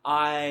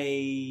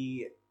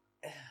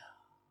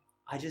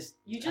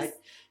you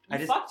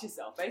fucked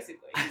yourself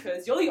basically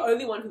because you're the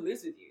only one who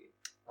lives with you.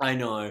 I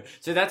know.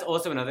 So that's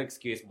also another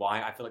excuse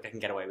why I feel like I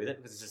can get away with it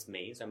because it's just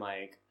me. So I'm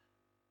like,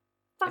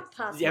 fuck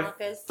past yeah,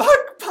 Marcus.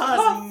 fuck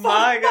past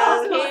Marcus.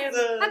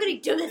 How could he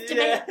do this to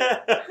me?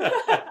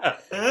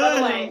 By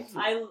the way,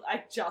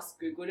 I just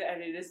googled it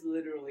and it is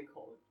literally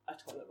called a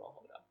toilet roll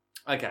holder.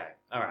 Okay,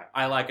 all right.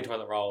 I like a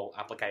toilet roll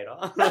applicator.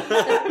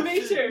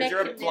 Me too.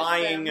 You're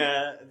applying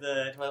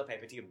the toilet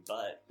paper to your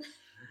butt.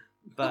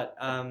 But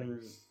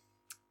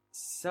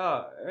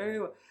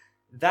so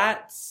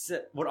that's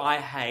what I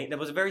hate. There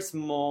was a very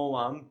small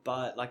one,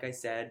 but like I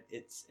said,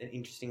 it's an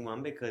interesting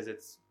one because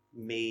it's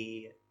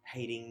me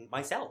hating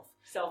myself.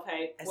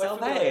 Self-hate.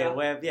 Self-hate. We're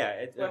We're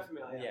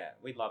familiar. Yeah,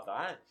 we love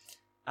that.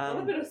 A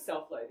little bit of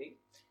self-loathing.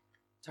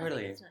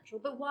 Totally. It's natural.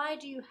 But why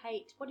do you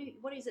hate? What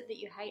is it that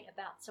you hate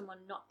about someone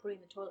not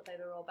putting the toilet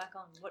paper roll back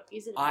on? What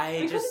is it?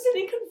 Because it's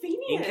an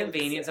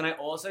inconvenience. And I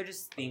also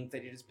just think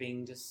that you're just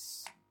being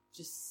just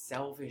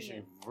selfish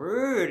and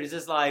rude. It's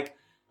just like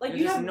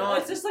you have not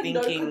it's just like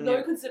thinking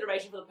no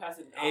consideration for the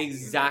person.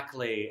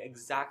 Exactly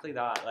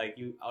that. Like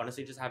you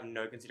honestly just have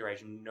no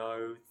consideration,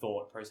 no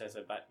thought process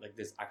about like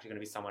there's actually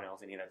going to be someone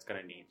else in here that's going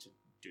to need to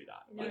do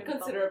that.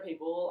 Inconsiderate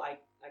people, I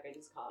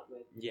just can't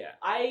with. Yeah.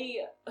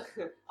 I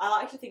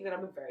like to think that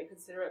I'm a very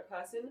considerate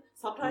person.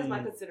 Sometimes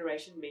my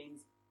consideration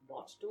means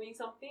not doing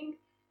something,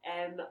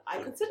 and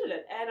I considered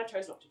it, and I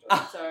chose not to do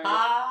it. So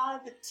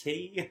the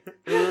tea.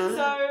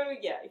 So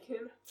yeah, you can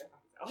go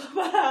fuck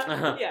yourself.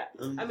 But yeah,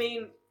 I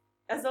mean,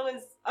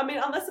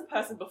 unless the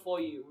person before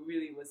you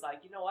really was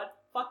like, you know what,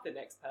 fuck the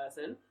next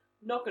person.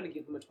 Not going to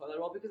give them a toilet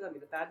roll because I'm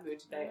in a bad mood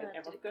today and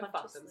everyone's going to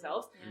fuck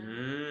themselves.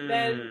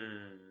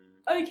 Then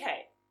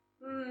okay.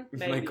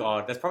 Maybe. Oh my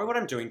god, that's probably what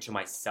I'm doing to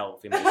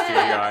myself in the studio.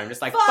 I'm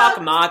just like,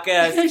 fuck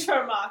Marcus.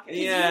 Future Marcus.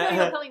 Yeah. You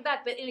know you're coming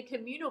back, but in a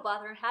communal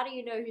bathroom, how do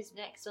you know who's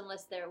next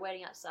unless they're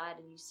waiting outside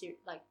and you see,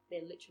 like,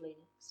 they're literally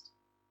next?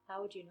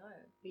 How would you know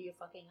who you're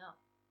fucking up?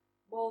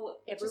 Well,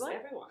 everyone?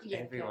 Yeah,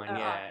 everyone, okay.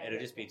 yeah. Okay. It'll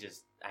just be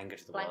just anger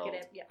to the Blanket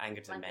world. yeah.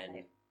 Anger to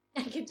men.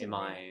 Anger to in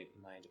my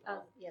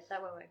department. yeah,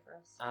 that won't work for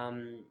us.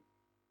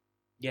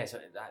 Yeah, so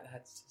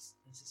that's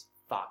just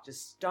fuck.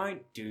 Just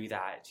don't do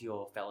that to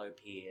your fellow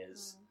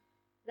peers.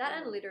 That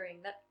and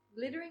littering.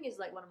 Littering is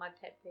like one of my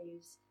pet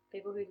peeves.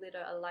 People who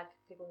litter are like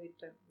people who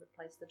don't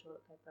replace the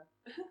toilet paper.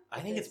 I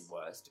think it's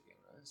worse, to be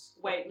honest.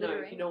 Wait, no,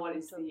 littering? you know what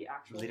is the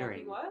actual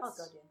Littering. fucking worse? Oh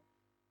god, yeah.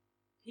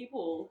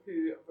 People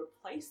who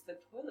replace the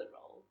toilet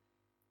roll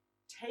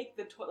take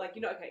the toilet, like,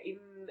 you know, okay,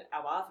 in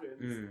our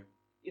bathrooms,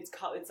 it's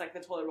like the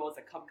toilet rolls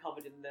that come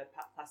covered in the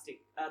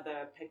plastic,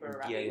 the paper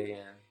wrapping.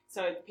 Yeah.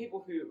 So the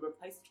people who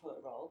replace the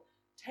toilet roll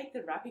take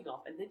the wrapping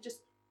off and then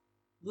just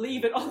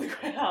leave it on the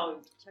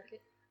ground. Chuck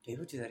it.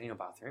 People do that in your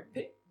bathroom?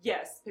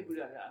 Yes, people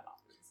do that in our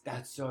bathrooms.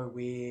 That's so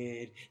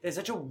weird. There's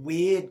such a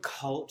weird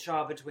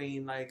culture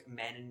between, like,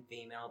 men and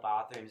female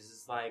bathrooms. It's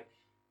just like,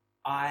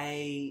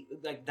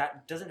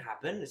 that doesn't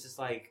happen. It's just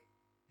like,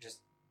 they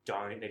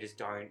just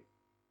don't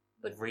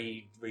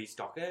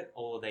restock it,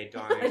 or they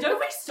don't. They don't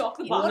restock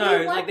the Well,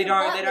 bathroom. no, like they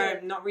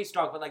don't not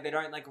restock, but like they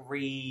don't like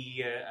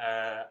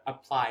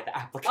apply the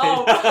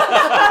applicator.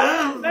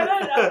 Oh, they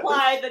don't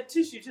apply the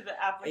tissue to the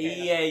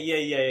applicator.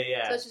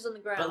 Yeah. So it's just on the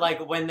ground. But like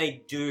when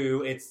they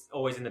do, it's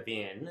always in the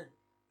bin.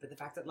 But the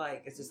fact that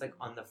like it's just like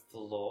on the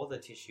floor, the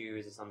tissue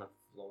is just on the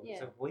floor. Yeah.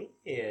 It's so weird.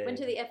 went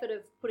to the effort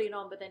of putting it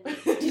on, but then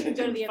didn't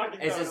go to the effort.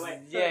 It's just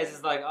it's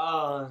just like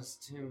it's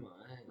too much.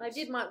 I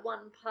did my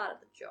one part of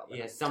the job.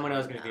 Yeah, someone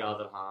else gonna do the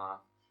other half.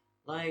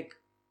 Like,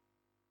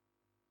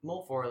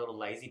 more for a little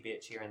lazy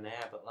bitch here and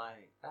there, but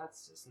like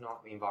that's just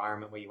not the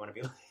environment where you want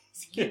to be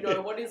lazy. You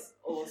know what is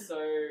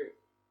also?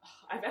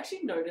 I've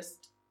actually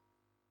noticed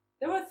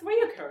there were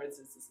 3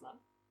 occurrences this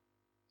month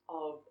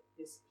of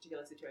this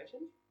particular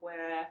situation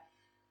where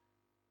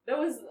there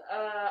was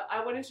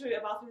I went into a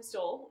bathroom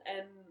stall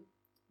and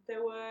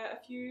there were a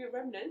few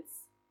remnants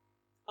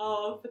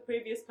of the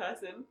previous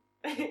person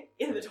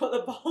in the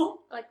toilet bowl.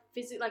 Like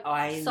like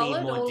I need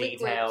solid more or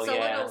detail, liquid? Solid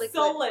yeah. or liquid?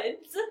 Solid.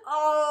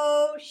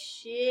 Oh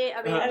shit!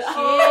 I mean, And- shit.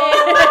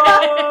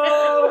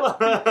 Oh!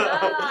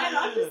 And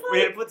I'm just We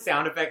like, had to put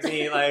sound effects in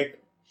here,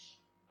 like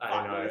I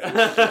Fart don't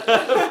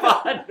know.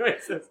 Fart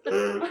noises.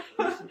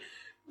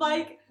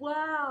 like,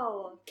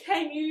 Wow.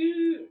 can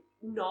you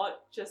not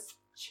just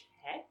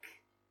check?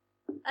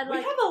 And We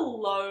like, have a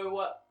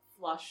low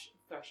flush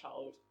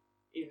threshold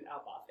in our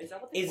bath. Is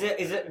that what they Is call it?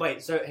 Is it?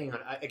 Wait. So hang on.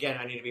 Again,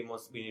 I need to be more.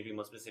 We need to be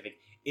more specific.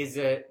 Is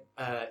it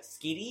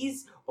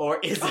skitties or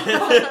is it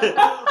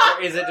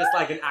or is it just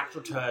like an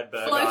actual turd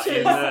burger floaters.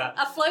 in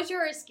the, A floater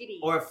or a skitty?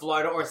 or a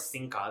floater or a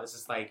sinker? It's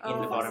just like in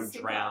Oh, the bottom, it's a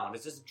sinker. drowned.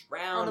 It's just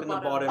drowned On in the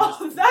the bottom. bottom.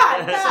 Oh, just-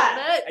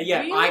 that. Yeah,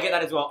 Really? I get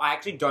that as well. I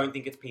actually don't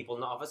think it's people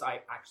in the office.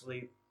 I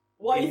actually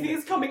What you In- think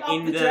is coming up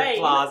in the the drain?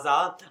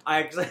 plaza. I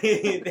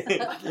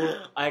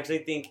actually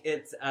think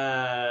it's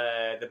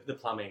the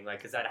plumbing, like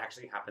because that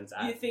actually happens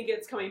You at. think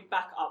it's coming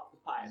back up the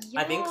pipe?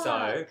 I think so.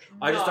 Yuck.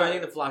 I just No. don't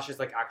think the flush is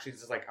like actually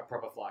just like a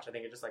proper flush. I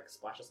think it just like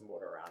splashes some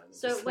water around. And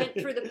So just- it went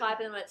through the pipe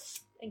and went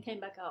and came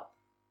back up.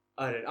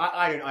 I don't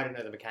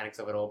know the mechanics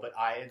of it all, but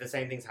the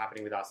same thing's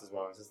happening with us as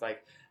well. It's just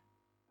like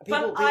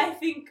But I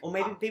think, or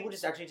maybe people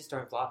just actually just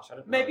don't flush. I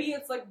don't know. maybe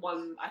it's like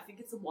one. I think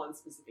it's a one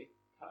specific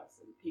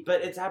person. People.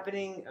 but it's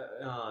happening.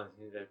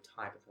 The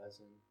type of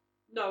person.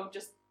 no,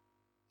 just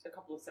a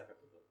couple of separate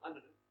people. I don't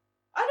know.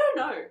 I don't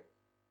know.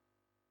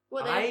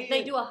 Well, I-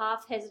 they do a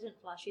half hesitant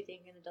flush, you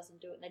think, and it doesn't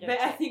do it. And they don't.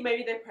 I check. think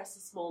maybe they press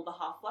the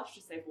half flush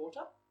to save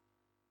water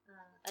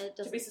And it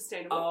to doesn't. be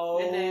sustainable.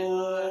 And then,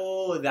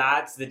 Oh,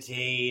 that's the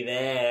tea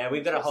there.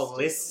 We've got a whole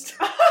list.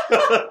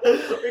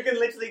 Interesting. We can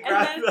literally and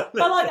grab then, them.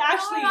 but like Oh,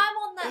 actually, I'm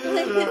on that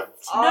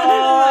list.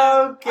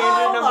 Oh, Kinder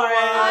Oh, number Lauren.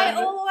 I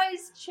one.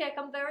 always check.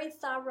 I'm very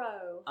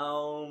thorough.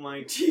 Oh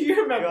my do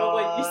you remember god.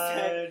 when you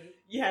said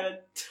you had a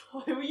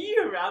toy? Were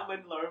you around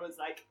when Lauren was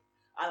like,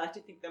 "I like to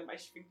think that my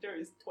sphincter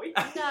is toy"?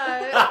 No,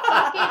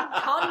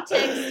 fucking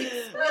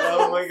context.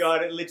 Oh my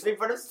god, it literally in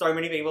front of so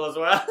many people as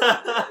well. No,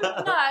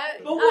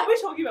 But what we're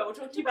talking about? We're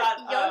talking about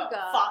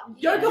yoga.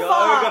 Yoga Yoga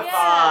fart. Yoga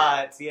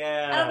Yeah. farts,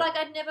 yeah. and I'm like,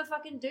 I'd never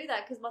fucking do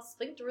that because my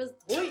sphincter is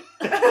tight.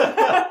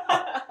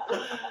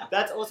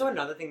 That's also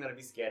another thing that I'd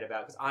be scared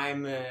about because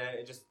I'm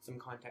just some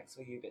context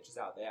for you bitches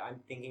out there. I'm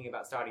thinking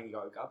about starting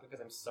yoga because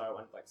I'm so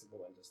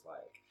unflexible and just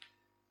like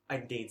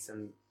I need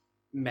some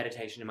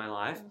meditation in my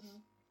life. Mm-hmm.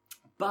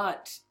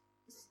 But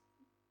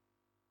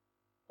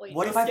Wait,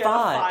 What it's if I Scared of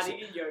fart?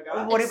 farting in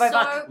yoga? what It's if I?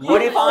 so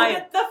What if Hold I?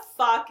 it the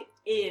fuck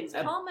in?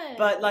 common.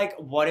 But like,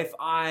 what if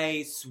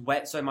I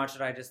sweat so much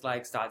that I just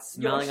like start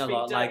smelling a Your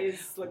lot? sphincter Like, is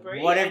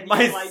slippery. what if and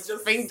my you, like,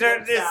 just sphincter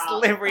slips is out?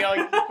 slippery? Oh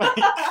my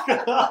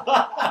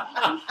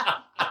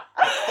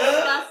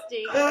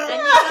disgusting.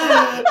 And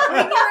you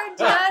bring your own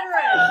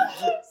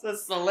deodorant. It's a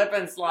slip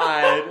and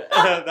slide.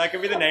 That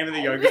could be the name of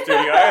the yoga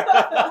studio.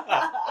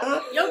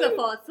 Yoga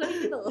farts. What do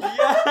you know?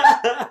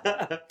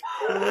 Yeah.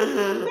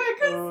 No,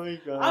 'cause oh my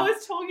god. I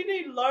was talking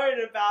to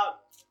Lauren about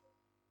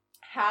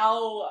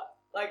how,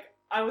 like,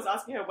 I was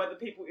asking her whether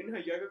people in her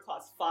yoga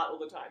class fart all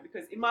the time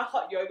because in my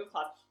hot yoga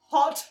class,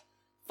 hot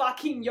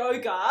fucking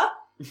yoga,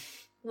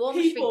 Warm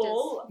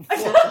people,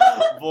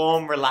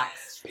 Warm,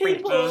 relaxed.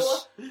 people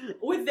sphincters.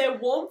 with their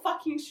warm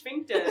fucking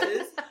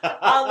sphincters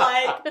are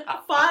like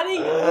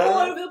farting all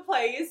over the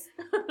place,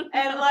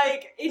 and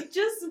like it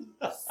just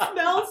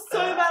smells so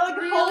bad.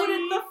 Like hold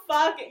it the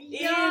fuck in.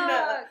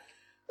 Yuck.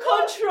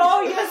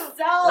 Control yourself.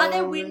 Are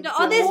there windows? Oh,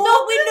 God. there's What?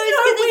 no windows There's no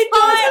because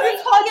windows, it's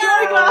it's hot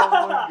fire. yoga. Oh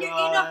my You're in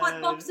a hot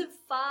God. box of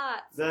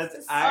farts. That's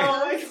It's Oh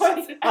my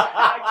disgusting. god!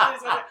 Actually,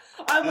 so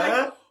I'm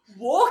like,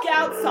 walk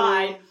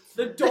outside.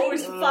 The door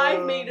is 5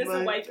 Oh meters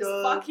my away. Just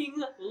God. fucking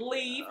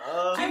leave.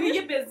 Oh. Do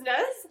your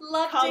business.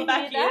 Love Come to back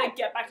hear in that. and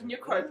get back in your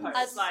crow post.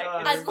 I'd, Like, so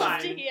it's I'd love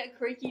fine. to hear a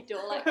creaky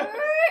door like and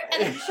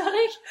then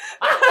shutting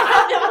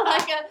and then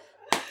like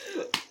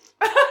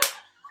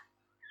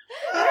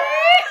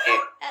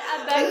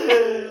and back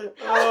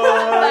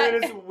Oh, they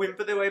just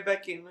whimper their way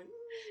back in. Like,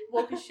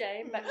 walk of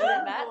shame back to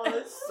their mat. oh,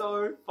 that's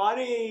so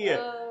funny.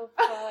 Oh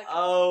fuck.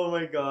 Oh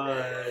my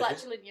god.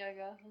 Flatulent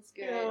yoga. That's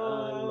good. I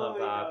love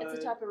that. It's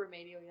a type of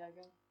remedial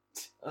yoga.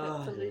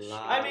 Oh, for the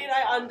love. I mean,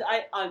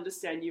 I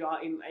understand you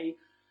are in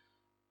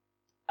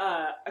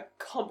a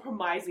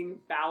compromising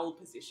bowel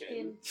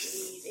position.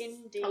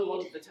 Indeed. A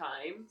lot of the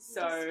time.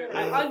 So Just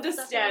I don't-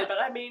 understand, but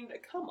I mean,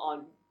 come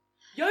on.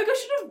 Yoga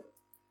should have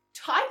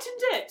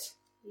tightened it.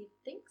 You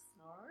think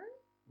so?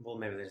 Well,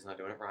 maybe they're just not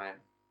doing it right.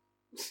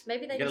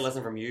 Maybe they You get a just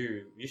lesson from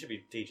you. You should be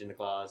teaching the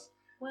class.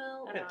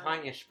 well How to no.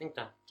 tighten your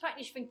sphincter. tighten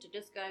your sphincter,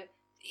 just go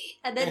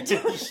and then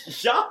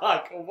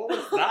Yuck! What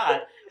was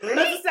that?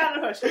 That's the sound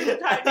of her sphincter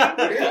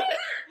tightening.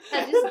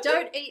 and just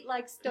don't eat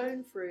like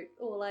stone fruit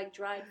or like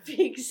dried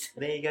figs.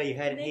 There you go. You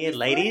heard it Then here, just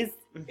ladies.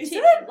 Is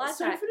Tip, it life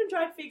stone hack. fruit and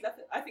dried figs?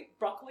 I think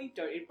broccoli.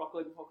 Don't eat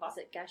broccoli before class. Is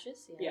it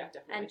gaseous? Yeah,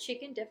 definitely. And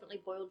chicken,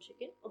 definitely boiled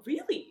chicken. Oh,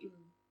 really?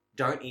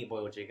 Don't eat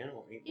boiled chicken.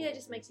 Or eat Yeah, boiled it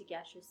just chicken. makes you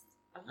gaseous.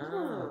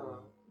 Oh.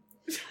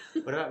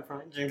 What about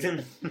fried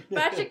chicken?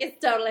 Fried chicken's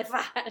totally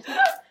fine.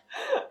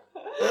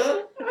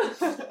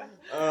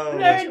 Oh,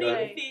 Learning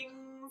God. things.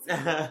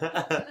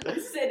 God.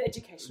 This is an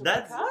educational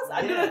That's- podcast.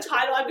 I'm yeah.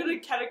 gonna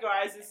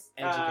categorize this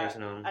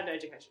Educational. under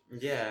education.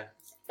 Yeah.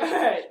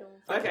 Alright.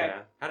 Okay. Yeah.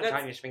 How to Let's-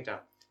 tighten your sphincter.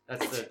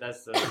 That's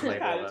the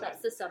label How to of it.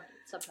 That's the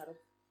subtitle.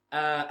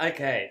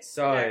 Okay,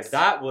 so Next.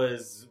 that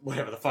was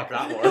whatever the fuck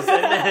that was,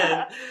 and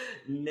then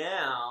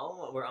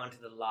now we're on to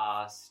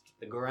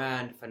the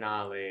grand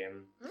finale.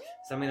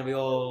 Something that we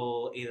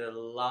all either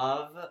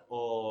love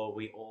or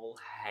we all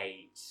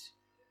hate.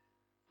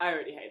 I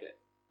already hate it.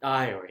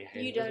 I already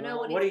hate You it. don't as know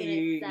well. what do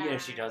he's gonna you? say. Yeah,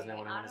 she does know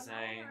what I'm I gonna don't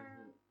say.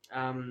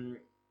 know.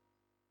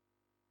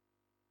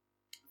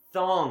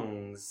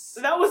 Thongs.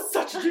 That was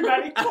such a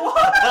dramatic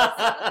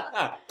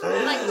pause.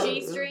 Like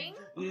G-string?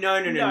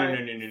 No.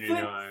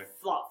 Flip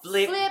flops.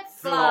 Flip Flip flops.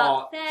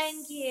 flop.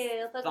 Thank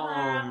you for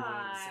Thongs.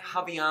 clarifying.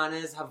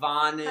 Havianas,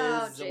 Havanas,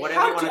 Oh, gee.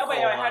 whatever you want to call Wait,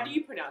 them. how do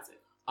you pronounce it?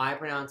 I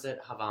pronounce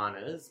it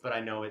Havanas, but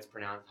I know it's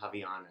pronounced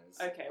Havianas.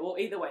 Okay, well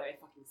either way they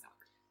fucking suck.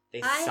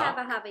 They I suck. have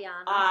a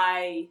Haviana.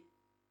 I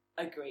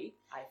agree.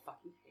 I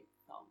fucking hate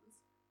thumbs.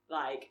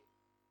 Like,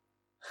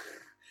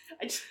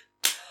 I just,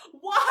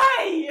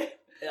 why?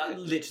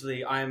 Literally,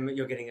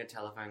 you're getting a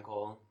telephone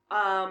call.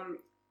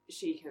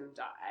 She can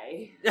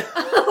die.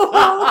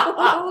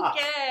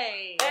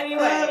 Okay.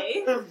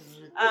 Anyway,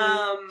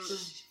 Oh,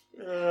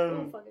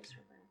 fuck, it's so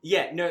bad.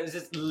 Yeah, no, it's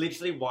just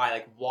literally why.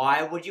 Like,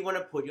 why would you want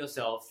to put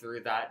yourself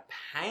through that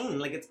pain?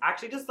 Like, it's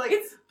actually just like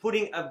It's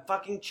putting a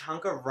fucking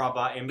chunk of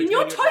rubber in in between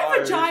your toe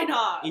toes,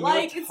 vagina. in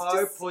Like, your it's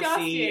toe disgusting.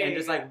 pussy, and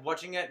just like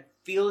watching it,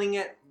 feeling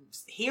it,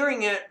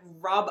 hearing it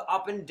rub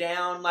up and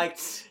down, like,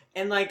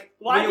 and like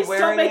Why when do you you're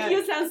stop wearing making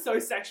it sound so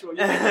sexual?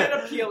 You're making it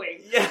appealing.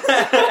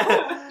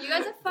 Yeah. You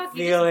guys are fucked.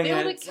 You Feeling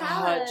just build it, a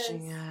callus.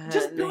 touching it,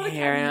 Just build a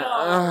hearing it.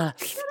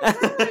 callus. Ugh.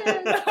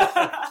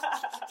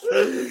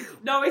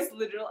 No, it's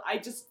literal. I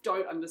just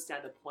don't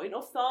understand the point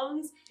of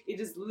thongs. It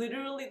is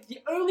literally the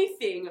only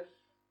thing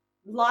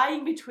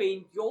lying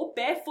between your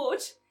bare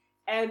foot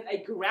and a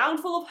ground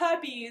full of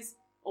herpes,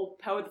 or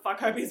however the fuck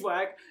herpes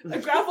work, a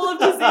ground full of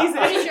diseases.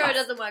 Pretty sure it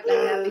doesn't work like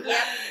that. Yep.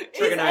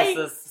 Is a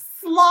Trichinosis.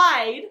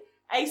 slide,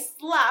 a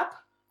slap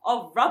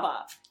of rubber.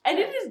 And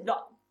it is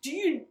not,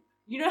 you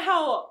know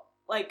how,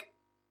 like,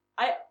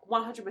 I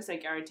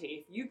 100%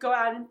 guarantee if you go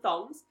out in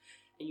thongs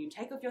and you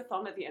take off your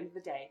thong at the end of the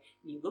day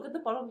and you look at the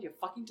bottom of your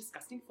fucking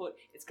disgusting foot,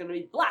 it's gonna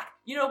be black.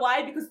 You know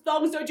why? Because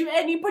thongs don't do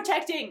any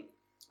protecting.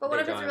 But what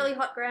They if it's don't. really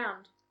hot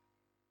ground?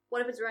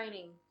 What if it's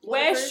raining?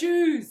 Wear Waterproof?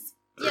 shoes.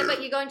 Yeah,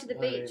 but you're going to the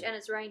Why? beach and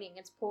it's raining.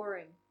 It's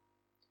pouring.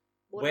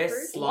 Wear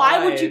Waterproof?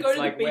 Why would you go to Slides,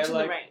 like, the beach wear, in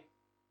like- the rain?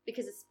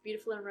 Because it's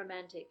beautiful and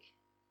romantic.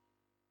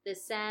 There's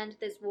sand,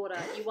 there's water.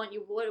 You want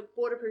your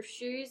waterproof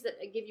shoes that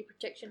give you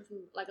protection from,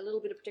 like a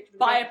little bit of protection from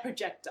Buy rain, a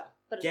projector.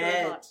 but it's Get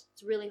really hot.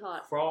 It's really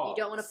hot. Crocs.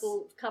 You don't want a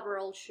full cover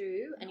old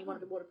shoe and you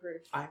want it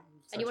waterproof. I'm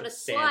And you such want a to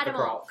fan slide for them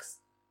off. Crocs.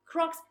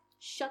 Crocs,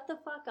 shut the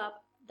fuck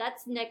up.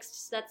 That's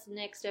next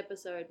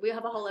episode. We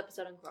have a whole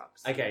episode on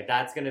Crocs. Okay,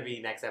 that's gonna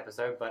be next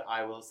episode, but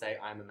I will say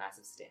I'm a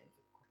massive stan.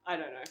 I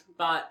don't know.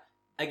 But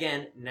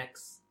again, I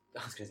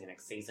was gonna say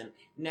next season,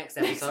 next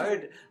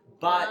episode.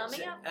 But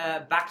Coming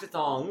up. back to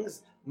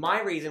thongs.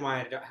 My reason why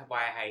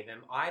I hate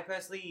them, I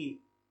personally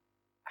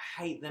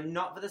hate them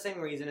not for the same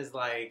reason as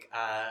like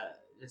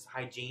just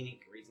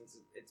hygienic reasons.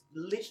 It's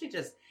literally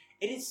just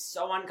it is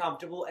so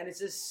uncomfortable and it's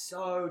just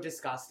so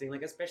disgusting.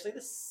 Like especially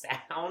the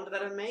sound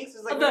that it makes.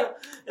 It's like a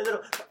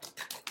little.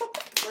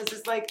 It's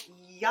just like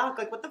yuck.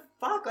 Like what the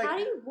fuck? Like How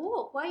do you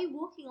walk? Why are you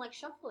walking like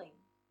shuffling?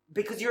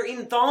 because you're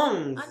in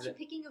thongs. Aren't you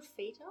picking your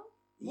feet up?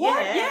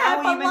 What? Yeah, Yeah, how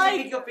are but you meant like-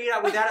 to pick your feet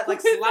up without it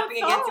like with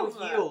slapping the against your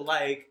thumb. heel?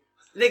 Like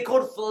they're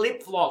called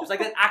flip flops. Like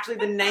that's actually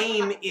the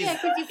name is Yeah,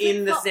 'cause you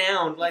in the flip-flop-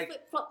 sound. You Like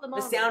flip-flop them the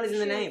on. sound is in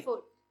the Shoe, name.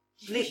 foot.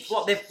 flip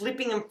flop, they're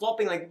flipping and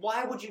flopping. Like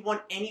why would you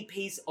want any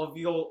piece of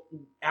your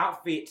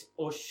outfit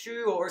or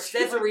shoe or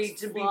accessory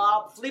to be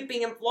Flop.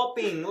 flipping and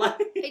flopping? Like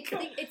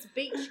It's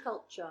beach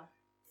culture.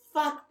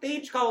 fuck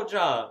beach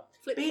culture.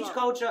 Flip Beach flop.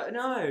 culture,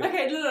 no.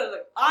 Okay,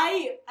 look.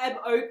 I am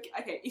okay.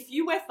 Okay, if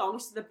you wear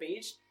thongs to the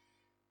beach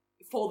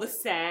for the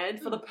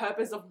sand, for the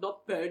purpose of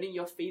not burning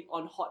your feet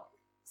on hot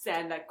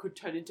sand that could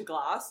turn into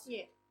glass,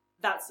 Yeah.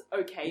 that's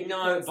okay.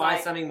 No, because, buy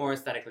like, something more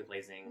aesthetically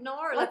pleasing. No,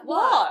 Like like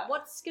what? what?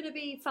 What's gonna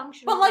be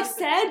functional? But like for the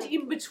sand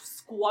sand?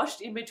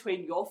 squashed in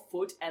between your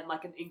foot and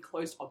like an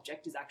enclosed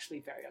object is actually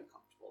very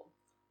uncomfortable.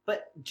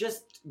 But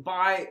just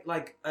buy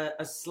like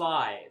a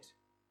slide.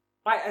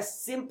 Buy a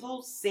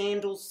simple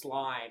sandal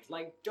slide.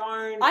 Like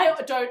don't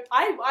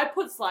I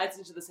put slides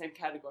into the same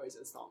categories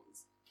as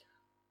thongs.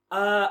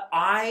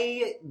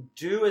 I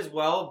do as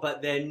well,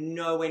 but they're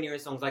nowhere near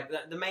as songs. Like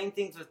the main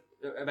things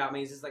about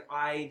me is just like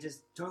I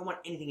just don't want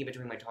anything in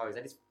between my toes.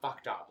 That is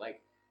fucked up.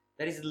 Like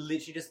that is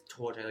literally just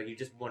torture. Like you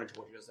just want to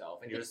torture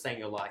yourself, and you're just saying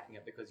you're liking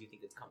it because you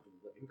think it's comfortable.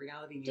 But in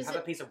reality, you Does have a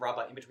it- piece of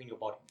rubber in between your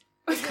body.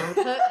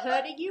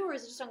 Hurting you, or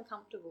is it just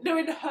uncomfortable? No,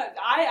 it hurt.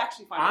 I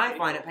actually find I it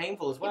find it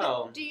painful as Yeah,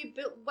 well. but do you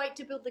wait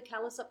to build the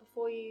callus up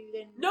before you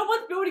then? No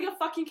one's building a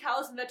fucking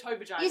callus in their toe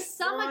vagina. Your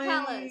summer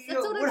callus.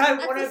 That's what Would I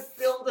want to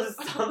build a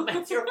summer?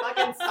 It's your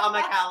fucking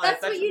summer callus.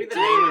 That's That what should you be the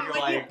do. name of your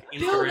When like you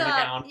build Instagram up,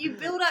 account. you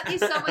build up your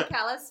summer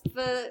callus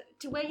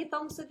to wear your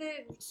thongs so they're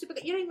super.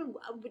 You don't even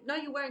know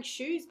you're wearing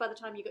shoes by the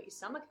time you got your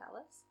summer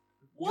callus.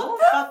 What You're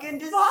the fucking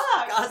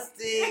fuck?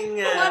 disgusting.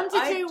 1 to 2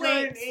 I don't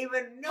weeks.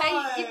 even know.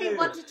 Hey, give me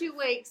 1 to 2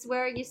 weeks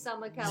wearing your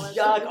summer callus.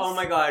 Yuck! Oh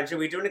my god! Should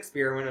we do an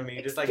experiment of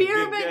me just like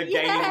Experiment, gaining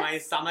yes. my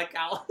summer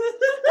callus?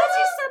 What's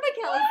your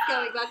summer callus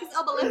going, Marcus?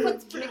 Oh, my left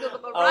one's pretty good,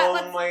 but my right Oh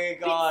one's my a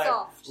bit god!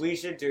 soft. We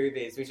should do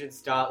this. We should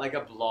start like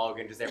a blog,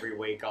 and just every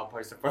week I'll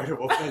post a photo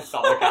of my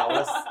summer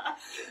callus.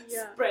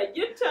 Yeah. Spread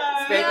your toes.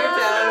 Spread your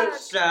Yuck.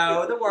 toes,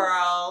 show the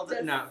world.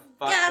 No,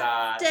 fuck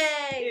that.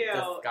 Disgusting.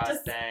 Ew,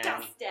 Disgusting.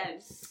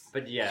 disgusting.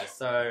 But yeah,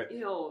 so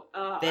Ew.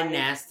 they're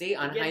nasty,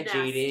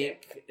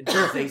 unhygienic.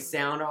 They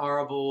sound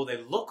horrible. They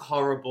look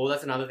horrible.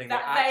 That's another thing.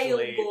 That they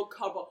actually. they look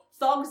horrible.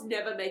 Thongs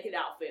never make an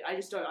outfit. I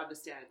just don't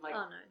understand. Like,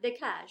 Oh no, they're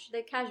cash.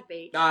 They're cash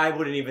beach. I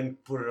wouldn't even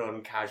put it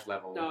on cash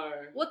level. no.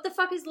 What the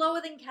fuck is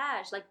lower than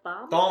cash? Like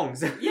bum?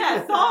 Thongs. Yeah,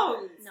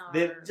 thongs. No.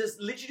 They're just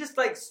literally just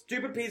like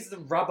stupid pieces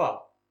of rubber.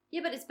 Yeah,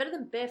 but it's better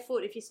than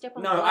barefoot if you step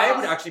on No, the I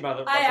glass. would actually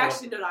rather. I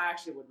actually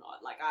would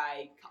not. Like,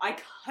 I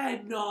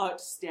cannot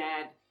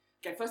stand.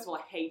 Okay, first of all,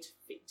 I hate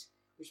feet,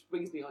 which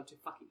brings me on to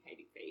fucking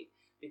hating feet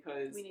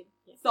because We need.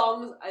 Yeah.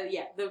 thongs.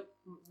 Yeah, the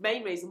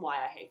main reason why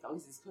I hate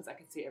thongs is because I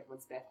can see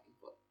everyone's bare fucking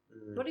foot.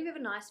 What if you have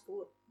a nice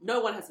foot? No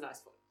one has a nice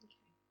foot.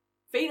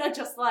 Feet are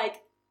just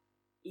like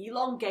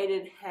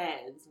elongated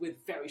hands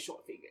with very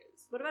short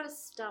fingers. What about a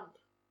stump?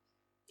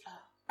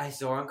 I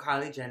saw on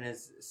Kylie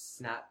Jenner's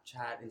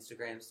Snapchat,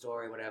 Instagram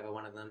story, whatever,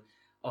 one of them,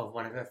 of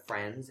one of her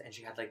friends, and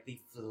she had like the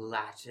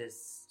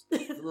flattest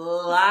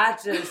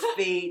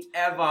feet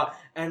ever.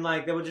 And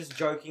like they were just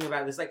joking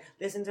about this, like,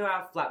 listen to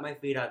how flat my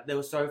feet are. They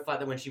were so flat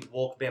that when she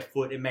walked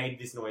barefoot, it made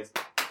this noise.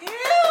 Ew!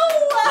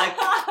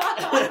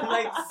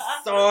 Like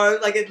so,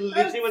 like it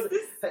literally was.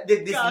 This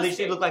literally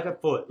Disgusting. looked like a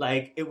foot.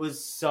 Like it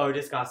was so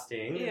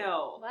disgusting. Ew.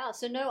 Wow,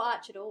 so no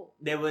arch at all.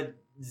 There were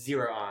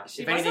zero arch.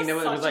 She If must anything,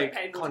 there have was such a like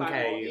painful time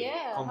concave,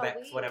 Yeah, how convex,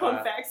 weird. whatever,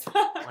 Convex.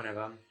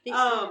 whatever. These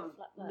Um,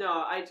 flat, flat. No,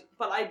 I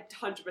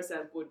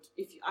 100% would.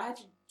 If I had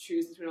to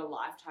choose between a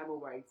lifetime of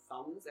wearing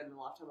thongs and a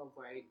lifetime of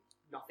wearing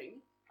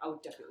nothing, I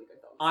would definitely go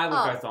thongs. I would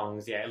Oh. go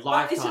thongs, yeah. But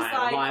Lifetime, it's just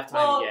like, lifetime,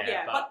 well,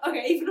 yeah. but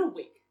okay, even a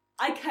week.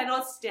 I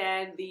cannot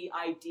stand the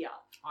idea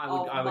I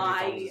would of do my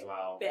thongs as well.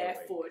 for a week.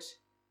 barefoot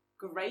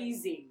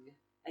grazing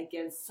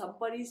against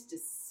somebody's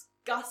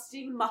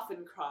disgusting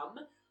muffin crumb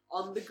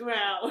on the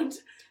ground.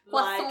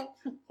 Like,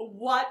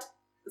 what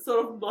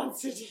sort of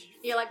monster do you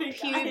Yeah, like think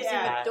pubes I in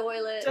am? the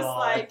toilet. Just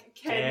like,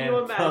 can Damn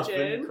you Muffin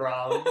imagine?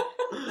 crumb.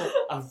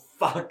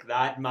 Fuck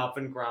that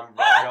muffin crumb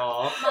right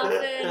off.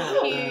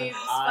 Muffin, pubes,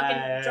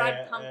 fucking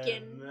dried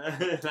pumpkin.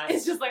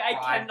 It's just like I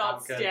Fried cannot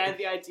pumpkin. stand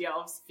the idea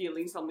of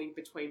feeling something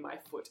between my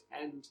foot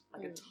and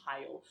like a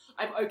tile.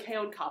 I'm okay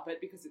on carpet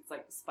because it's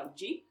like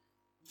spongy.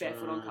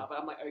 Barefoot on Mm. carpet,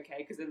 I'm like okay,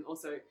 because then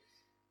also,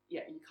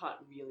 yeah, you can't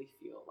really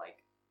feel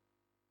like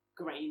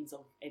grains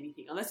of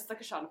anything unless it's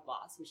like a shard of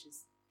glass, which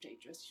is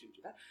dangerous. You shouldn't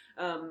do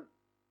that.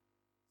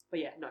 But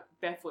yeah, no,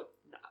 barefoot,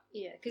 no.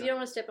 Yeah, because you don't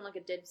want to step on like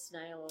a dead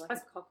snail or like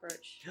a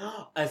cockroach.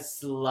 A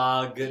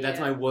slug. That's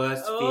Yeah. my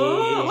worst fear.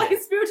 Oh, like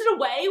in Spirited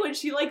Away when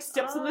she like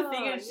steps on the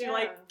thing and she yeah.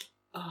 like.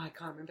 Oh, I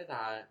can't remember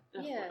that.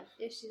 Yeah,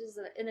 yeah, she does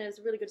that, and there's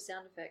a really good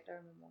sound effect. I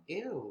remember.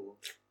 Ew.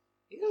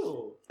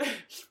 Ew.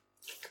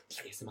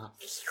 ASMR.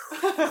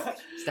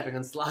 Stepping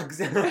on slugs.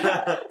 So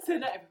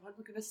now everyone,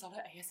 we're gonna start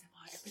an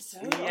ASMR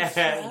episode.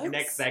 Yeah, of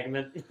next slugs.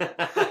 segment.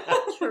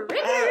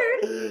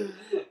 Triggered.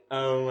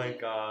 Oh my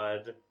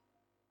god.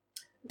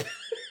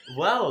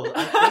 Well,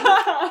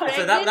 I think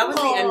so. That was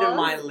the end of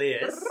my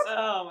list.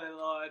 Oh my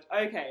lord.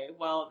 Okay,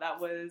 well that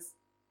was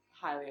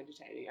highly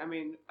entertaining. I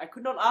mean, I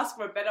could not ask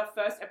for a better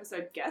first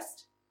episode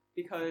guest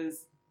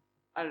because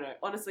I don't know.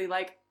 Honestly,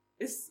 like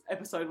this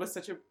episode was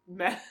such a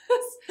mess.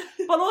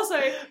 But also,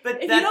 But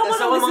if you that, don't wanna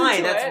so am listen I.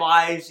 to That's it-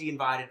 why she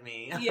invited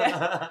me.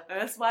 Yeah.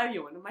 that's why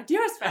you're one of my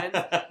dearest friends.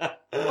 But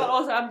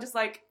also, I'm just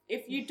like,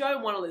 if you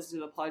don't want to listen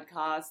to the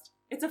podcast,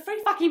 it's a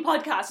free fucking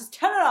podcast. Just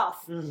turn it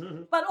off.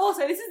 But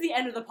also, this is the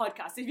end of the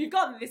podcast. If you've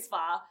gotten this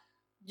far,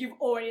 you've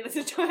already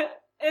listened to it.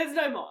 There's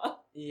no more.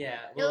 Yeah.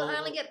 It'll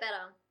only get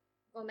better,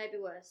 or maybe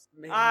worse.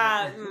 maybe-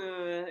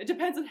 It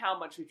depends on how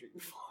much we drink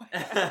before.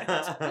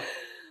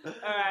 All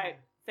right.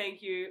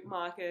 Thank you,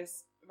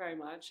 Marcus, very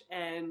much.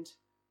 And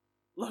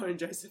Lauren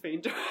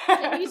Josephine Duran.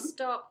 Can you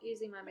stop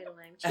using my middle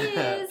name?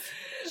 Cheers.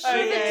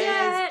 Okay.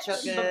 Cheers.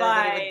 Chuck it,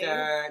 Bye-bye. bit of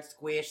dirt.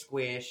 Squish,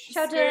 squish.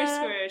 Ciao. Squish,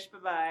 squish.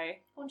 Bye-bye.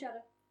 Porn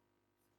chatter.